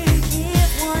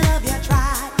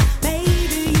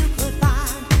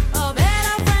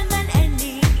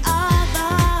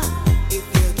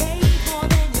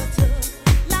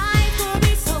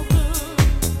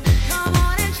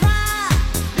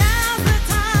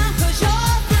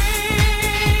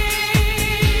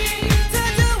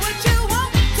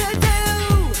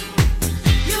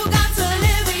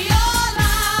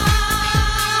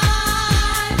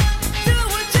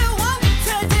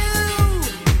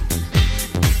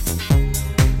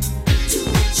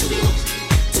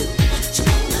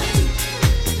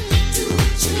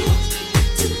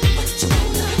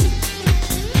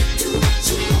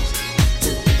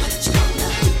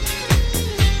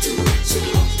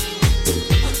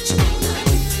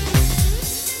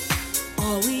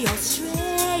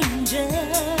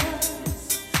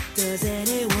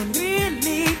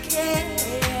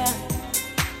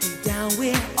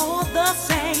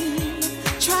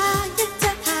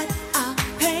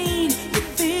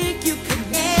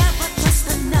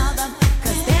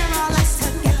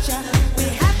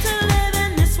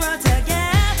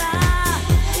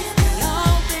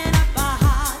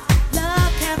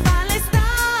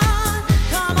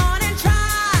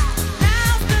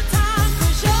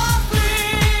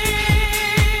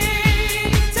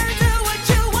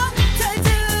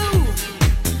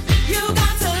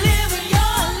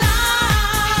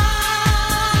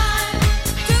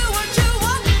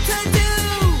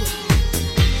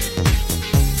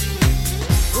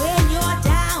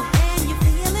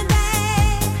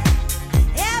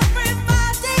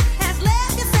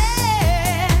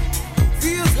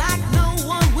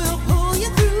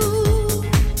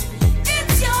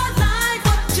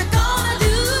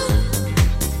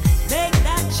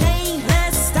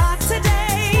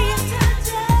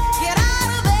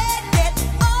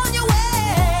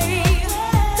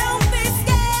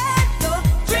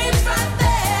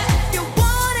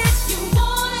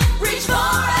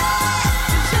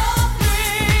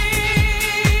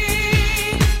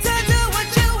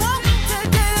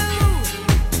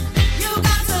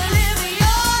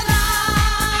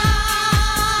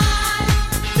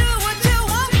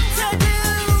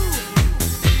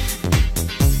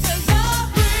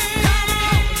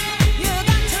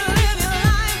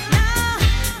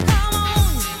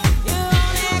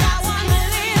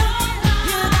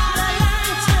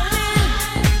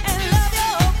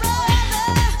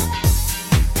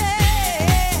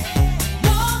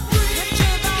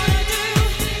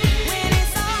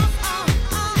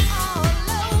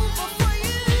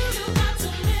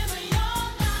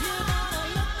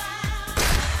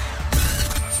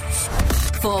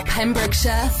For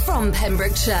Pembrokeshire, from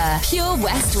Pembrokeshire, Pure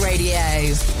West Radio.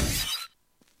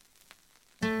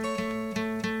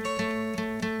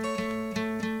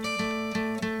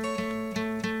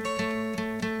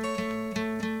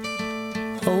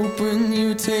 Hope when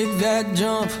you take that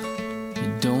jump,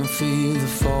 you don't feel the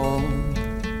fall.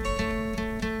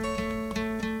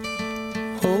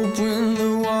 Hope when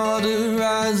the water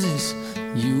rises,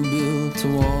 you built a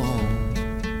wall.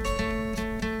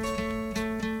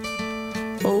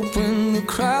 Hope when the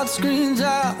crowd screams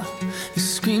out, you're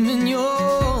screaming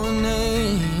your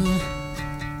name.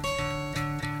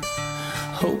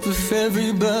 Hope if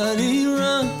everybody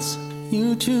runs,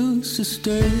 you choose to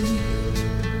stay.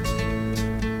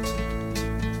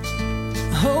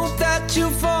 Hope that you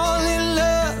fall in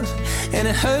love and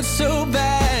it hurts so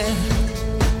bad.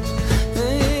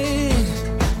 Hey,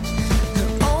 the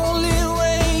only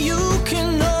way you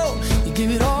can know, you give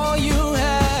it all you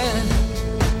had.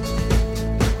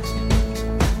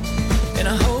 And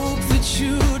I hope that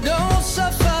you don't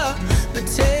suffer, but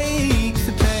take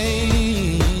the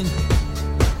pain.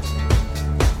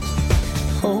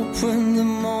 Hope when the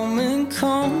moment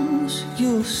comes,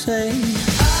 you'll say,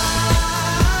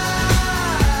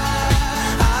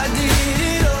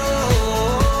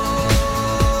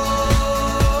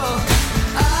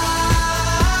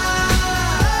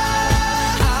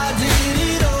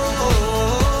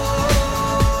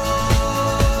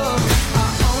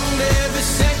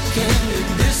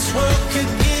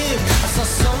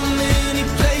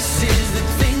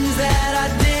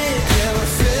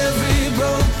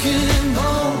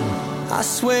 I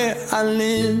swear I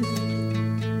lived.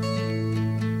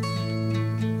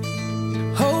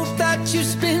 Hope that you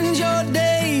spend your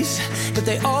days, but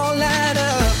they all add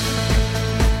up.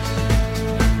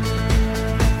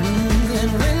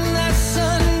 And when that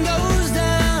sun goes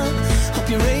down, hope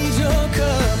you raise your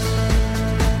cup.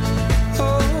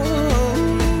 Oh,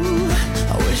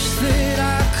 I wish that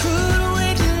I could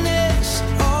witness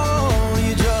all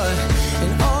your joy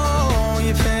and all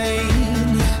your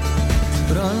pain.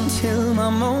 But until my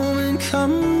moment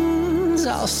comes,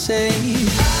 I'll say I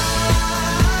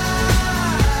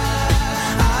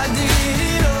did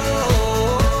it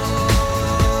all.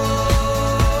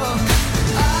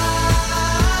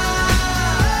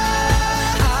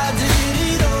 I did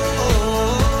it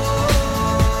all.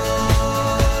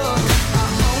 I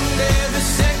owned every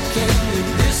second that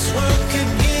this world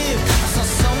could give. I saw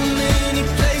so many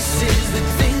places, the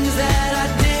things that I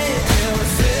did. Yeah,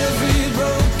 with every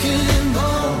broken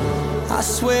bone, I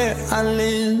swear I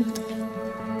lived.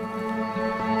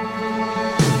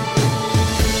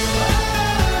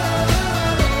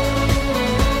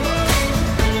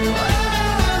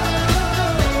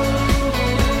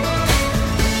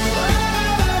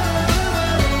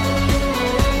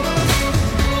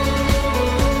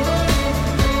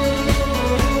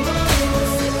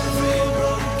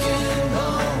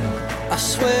 I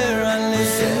swear I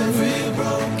lived. Every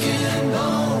broken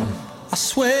bone, I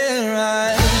swear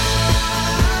I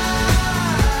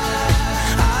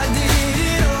did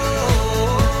it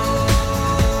all.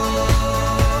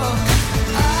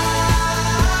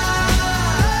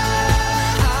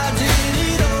 I did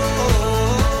it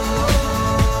all.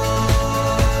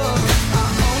 I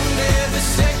owned every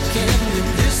second that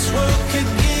this world could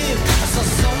give. I saw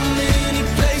so many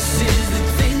places, the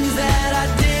things that I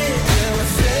did. Yeah,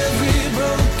 with every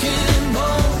broken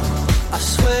bone, I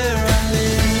swear I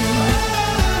lived.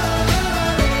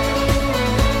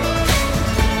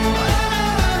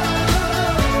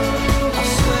 I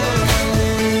swear I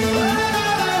lived.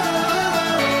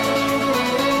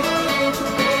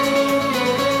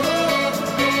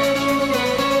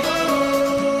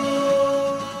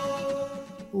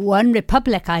 One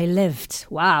Republic, I lived.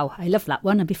 Wow, I love that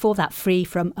one. And before that, Free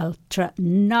from Ultra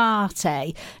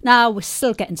Nate. Now, we're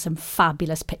still getting some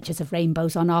fabulous pictures of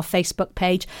rainbows on our Facebook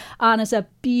page. And there's a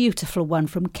beautiful one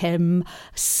from Kim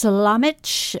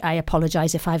Slamich. I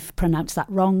apologise if I've pronounced that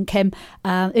wrong, Kim.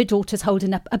 Her daughter's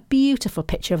holding up a beautiful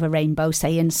picture of a rainbow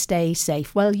saying, stay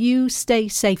safe. Well, you stay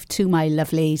safe too, my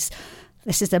lovelies.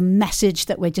 This is a message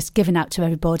that we're just giving out to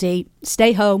everybody.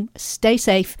 Stay home, stay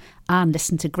safe, and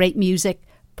listen to great music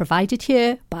provided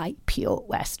here by Pure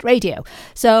West Radio.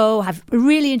 So I've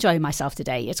really enjoyed myself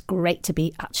today. It's great to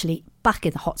be actually back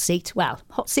in the hot seat. Well,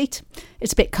 hot seat.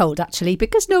 It's a bit cold actually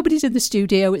because nobody's in the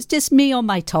studio. It's just me on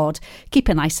my Todd,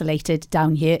 keeping isolated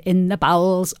down here in the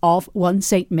bowels of 1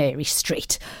 St Mary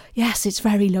Street. Yes, it's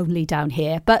very lonely down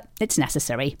here, but it's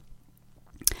necessary,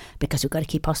 because we've got to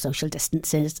keep our social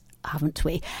distances, haven't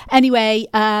we? Anyway,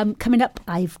 coming up,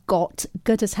 I've got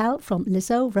Good as Hell from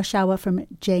Lizzo, Rush Hour from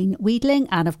Jane Weedling,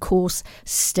 and of course,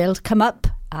 still to come up,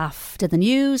 after the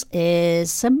news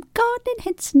is some gardening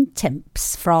hints and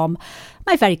tips from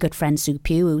my very good friend Sue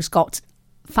Pugh, who's got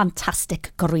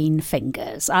fantastic green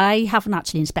fingers. I haven't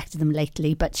actually inspected them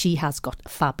lately, but she has got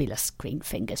fabulous green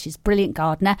fingers. She's a brilliant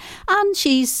gardener, and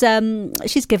she's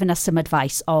given us some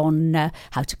advice on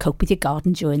how to cope with your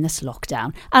garden during this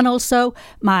lockdown. And also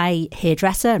my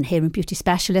hairdresser and hair and beauty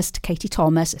specialist Katie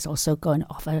Thomas is also going to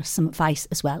offer some advice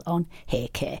as well on hair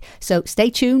care. So stay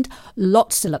tuned,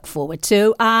 lots to look forward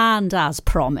to, and as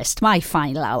promised, my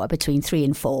final hour between 3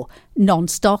 and 4,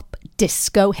 non-stop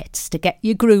disco hits to get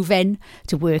you grooving,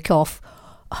 to work off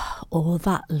all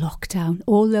that lockdown,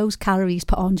 all those calories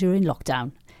put on during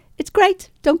lockdown. It's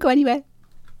great. Don't go anywhere.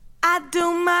 I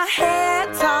do my hair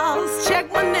toss,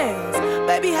 check my nails.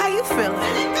 Baby, how you feeling?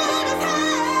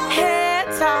 Hair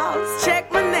toss,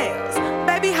 check my nails.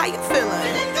 Baby, how you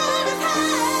feeling?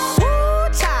 Woo,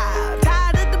 child,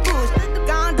 tired of the bullshit.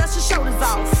 Gone, dust your shoulders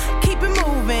off. Keep it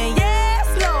moving, yes,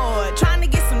 Lord. Trying to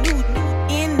get some new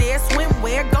in there,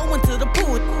 swimwear, going to the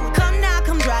pool. Come now,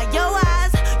 come dry your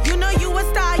eyes. You know you a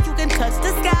star, you can touch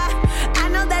the sky. I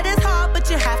know that it's hard, but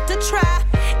you have to try.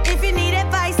 If you need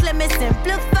advice, let me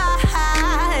simplify.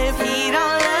 If he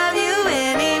don't love you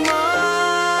anymore,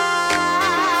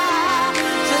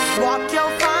 just walk your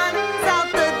findings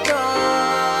out the door.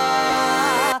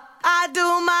 I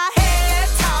do my hair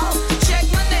toss, check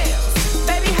my nails.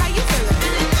 Baby, how you feeling?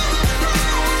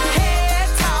 Hair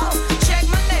toss, check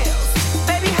my nails.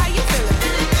 Baby, how you feeling?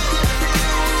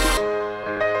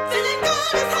 Feeling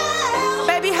good as hell.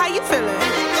 Baby, how you feeling?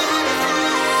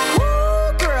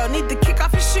 Woo, girl, need to kick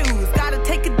off your shoes. Gotta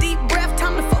take a deep breath,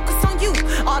 time to focus on you.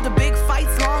 All the big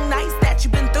fights, long nights that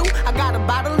you've been through. I got a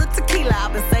bottle of tequila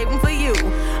I've been saving for you.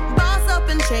 Boss up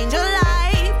and change your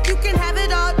life. You can have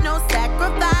it all, no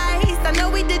sacrifice. I know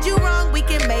we did you wrong, we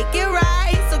can make it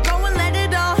right. So go and let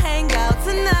it all hang out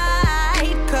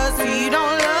tonight. Cause he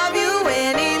don't love you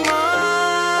anymore.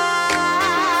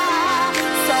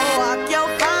 So walk your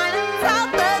findings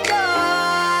out the door.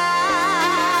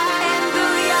 And do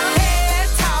your hair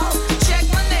toss, check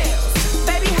my nails.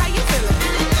 Baby, how you feeling?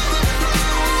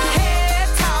 Hair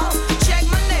toss, check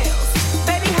my nails.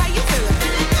 Baby, how you feeling?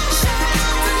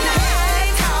 Hair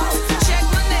toss, check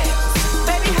my nails.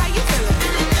 Baby, how you feeling?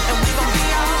 And we gon' be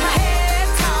all hair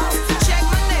toss, check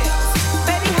my nails.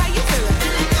 Baby, how you feeling?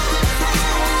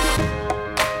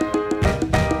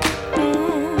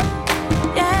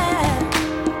 Yeah.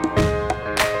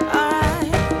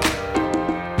 Alright.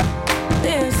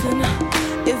 Listen,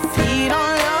 if he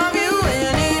don't love you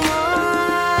anymore,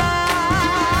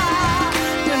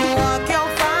 then walk your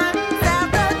findings out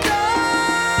the door.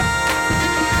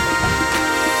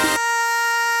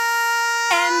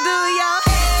 And do your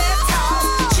hair toss,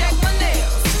 check my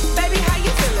nails. Baby, how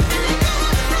you feeling?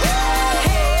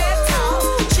 Hair toss,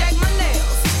 check my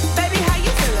nails. Baby, how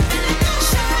you feeling?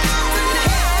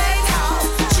 Hair toss,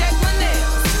 check my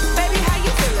nails. Baby, how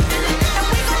you feeling? And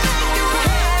we gon' make it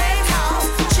right. Hair toss,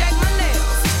 check my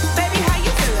nails. Baby, how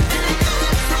you feeling?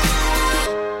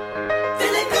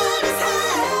 Feeling good as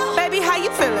hell. Baby, how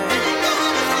you feeling?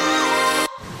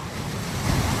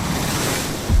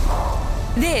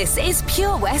 This is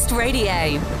Pure West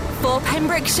Radio. For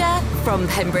Pembrokeshire, from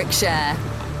Pembrokeshire.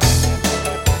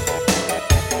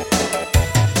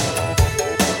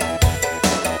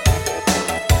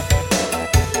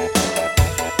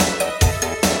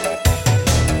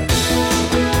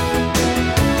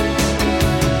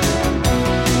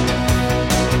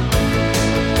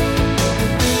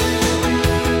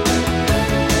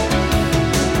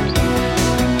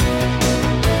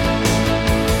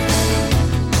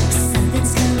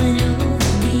 Something's coming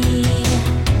over me.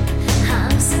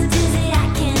 I'm so dizzy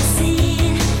I can't see.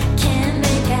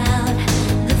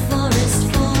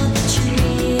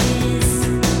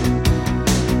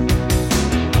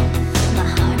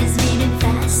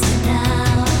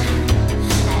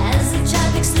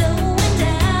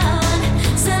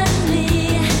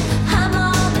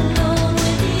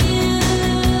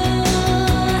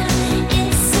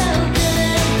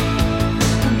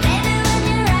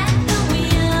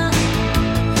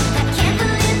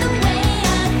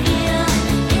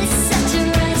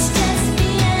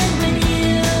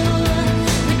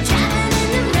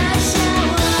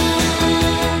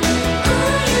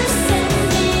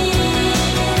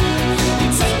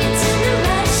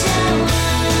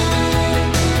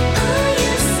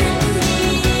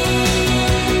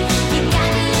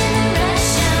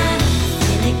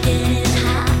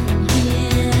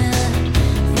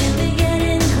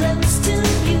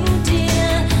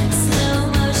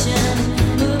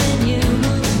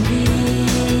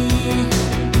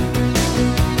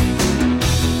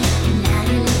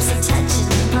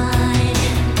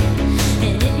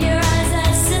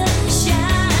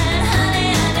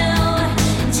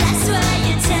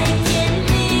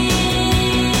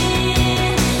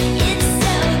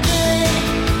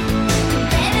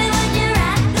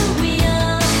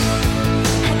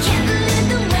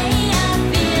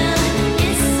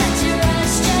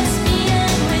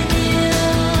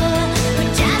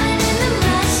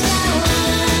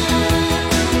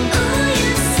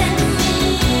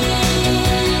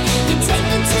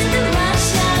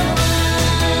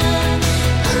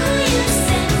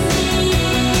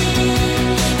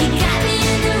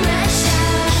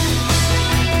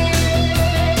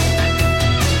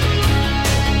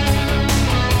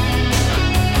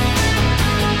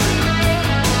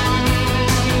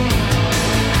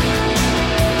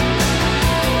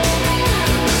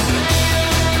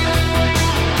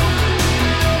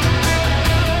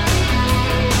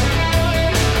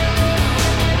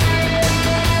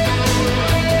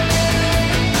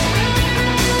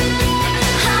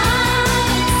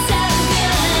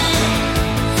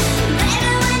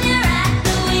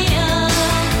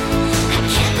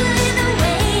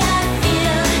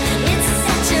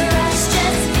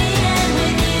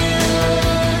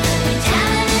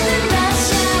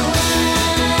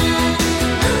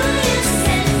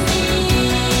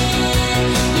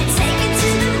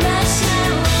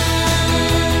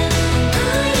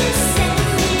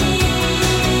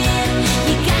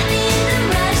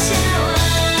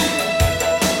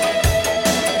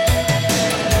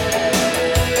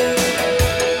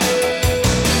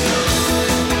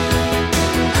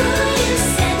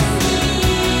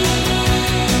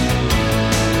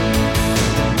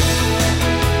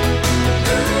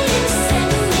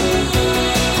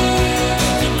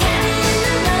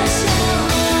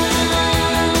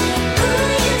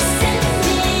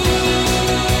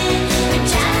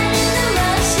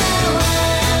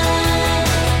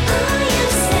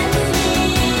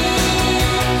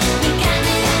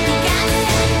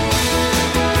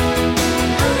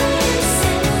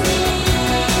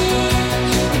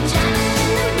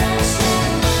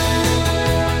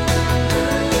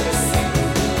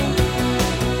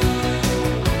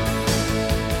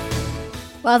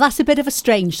 Well, that's a bit of a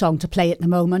strange song to play at the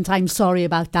moment. I'm sorry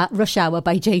about that. Rush Hour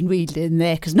by Jane Reedlin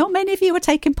there, because not many of you are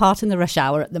taking part in the rush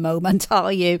hour at the moment,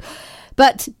 are you?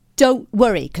 But don't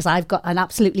worry, because I've got an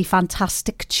absolutely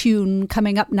fantastic tune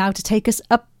coming up now to take us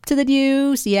up to the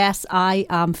news. Yes, I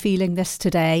am feeling this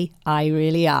today. I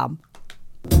really am.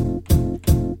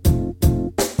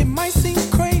 It might seem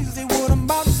crazy what I'm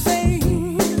about to say.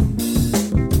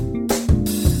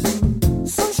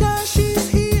 Sunshine, she's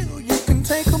here, you can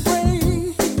take a break.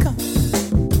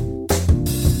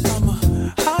 I'm a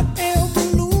hot air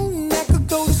balloon that could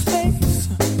go to space.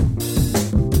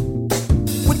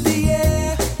 With the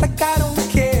air, like I don't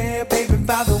care, baby,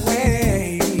 by the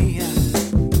way.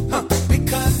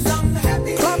 Because I'm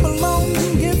happy. Clap along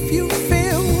if you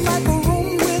feel like a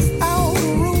room without a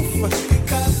roof.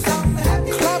 Because I'm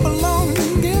happy. Clap along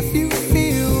if you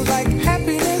feel like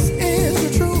happiness is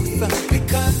the truth.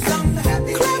 Because I'm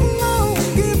happy. Clap along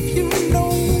if you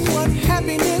know what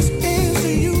happiness is to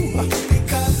you.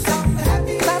 Because I'm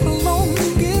happy. Clap along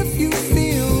if you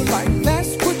feel like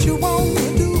that's what you want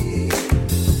to do.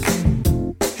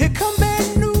 Here come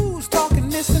bad news, talking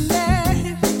this and that.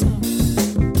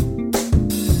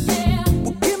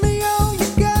 Well, give me all you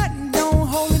got and don't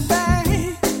hold it back.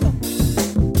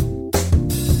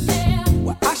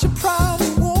 Well, I should probably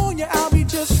warn you, I'll be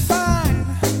just fine.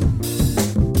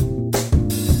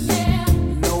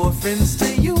 No offense to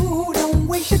you, don't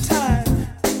waste your time.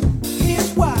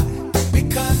 Here's why.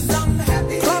 Because I'm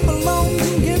happy. Clap along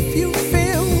if you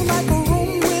feel like a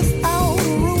room without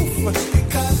a roof.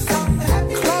 Because I'm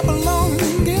happy. Clap along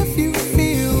if you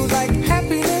feel like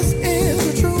happiness is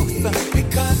the truth.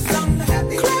 Because I'm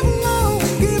happy. Clap along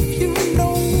if you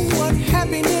know what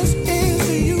happiness is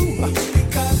to you.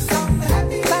 Because I'm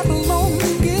happy. Clap along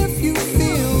if you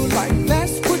feel like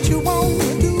that's what you want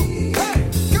to do.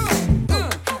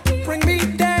 Bring me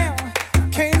down,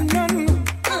 can't none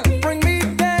bring me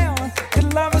down. Your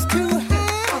love is too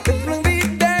high. Bring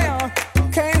me down,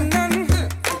 can't none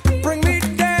bring me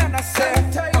down. I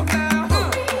said,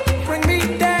 bring me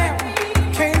down,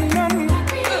 can't none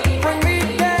bring me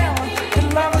down. Your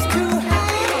love is too high.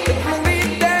 Bring me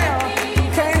down,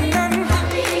 can't none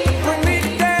bring me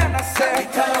down. I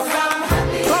said,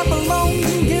 clap along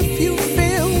if you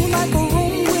feel like a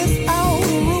room without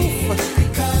a roof.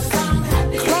 Because I'm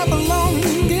happy. Clap along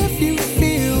if you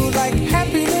feel like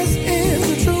happiness is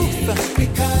the truth.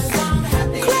 Because I'm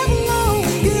happy. Clap along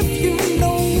if you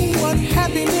know what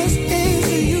happiness is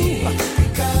to you.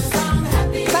 Because I'm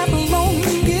happy. Clap along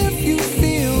if you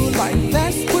feel like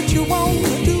that's what you want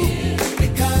to do.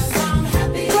 Because I'm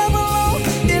happy. Clap along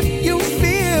if you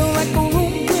feel like a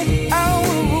room without a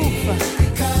roof.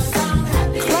 Because I'm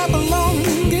happy. Clap along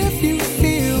if you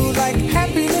feel like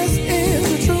happiness is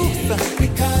the truth.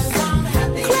 Because I'm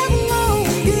happy. Clap along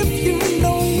if you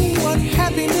know what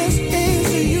happiness is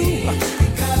to you.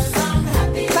 Because I'm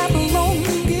happy. Clap along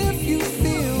if you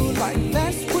feel like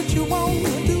that's what you want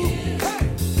to do.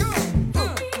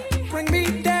 Bring me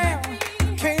down,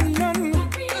 can't none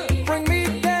bring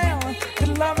me down.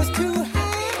 Your love is too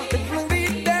high. Bring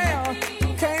me down,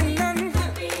 can't none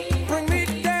bring me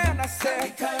down. I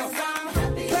said,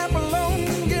 clap along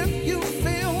if you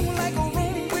feel like a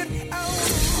room without.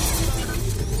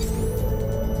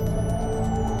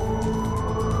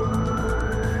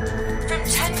 From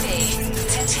Tenby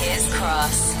to Tears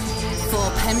Cross. For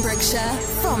Pembrokeshire,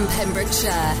 from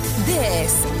Pembrokeshire,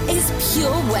 this is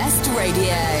Pure West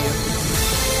Radio.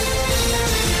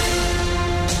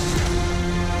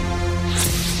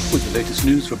 With the latest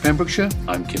news for Pembrokeshire,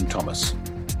 I'm Kim Thomas.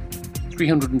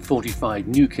 345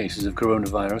 new cases of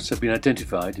coronavirus have been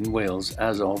identified in Wales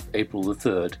as of April the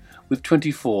 3rd, with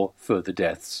 24 further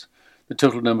deaths. The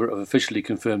total number of officially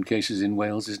confirmed cases in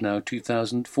Wales is now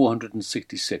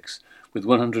 2,466, with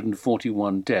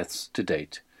 141 deaths to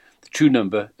date. The true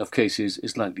number of cases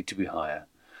is likely to be higher.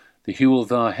 The Hywel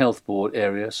Dda Health Board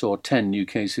area saw 10 new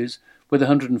cases, with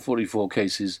 144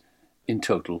 cases in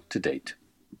total to date.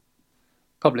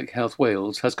 Public Health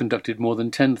Wales has conducted more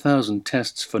than 10,000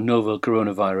 tests for novel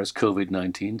coronavirus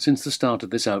COVID-19 since the start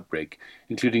of this outbreak,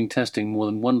 including testing more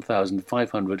than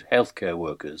 1,500 healthcare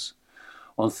workers.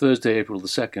 On Thursday, April the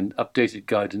 2nd, updated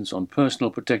guidance on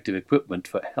personal protective equipment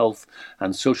for health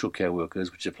and social care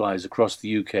workers, which applies across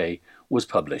the UK, was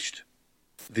published.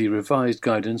 The revised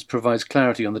guidance provides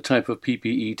clarity on the type of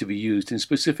PPE to be used in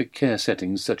specific care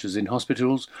settings such as in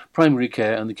hospitals, primary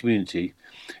care and the community.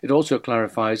 It also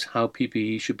clarifies how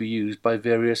PPE should be used by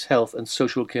various health and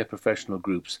social care professional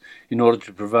groups in order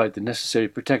to provide the necessary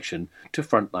protection to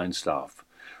frontline staff.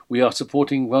 We are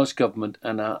supporting Welsh Government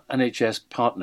and our NHS partners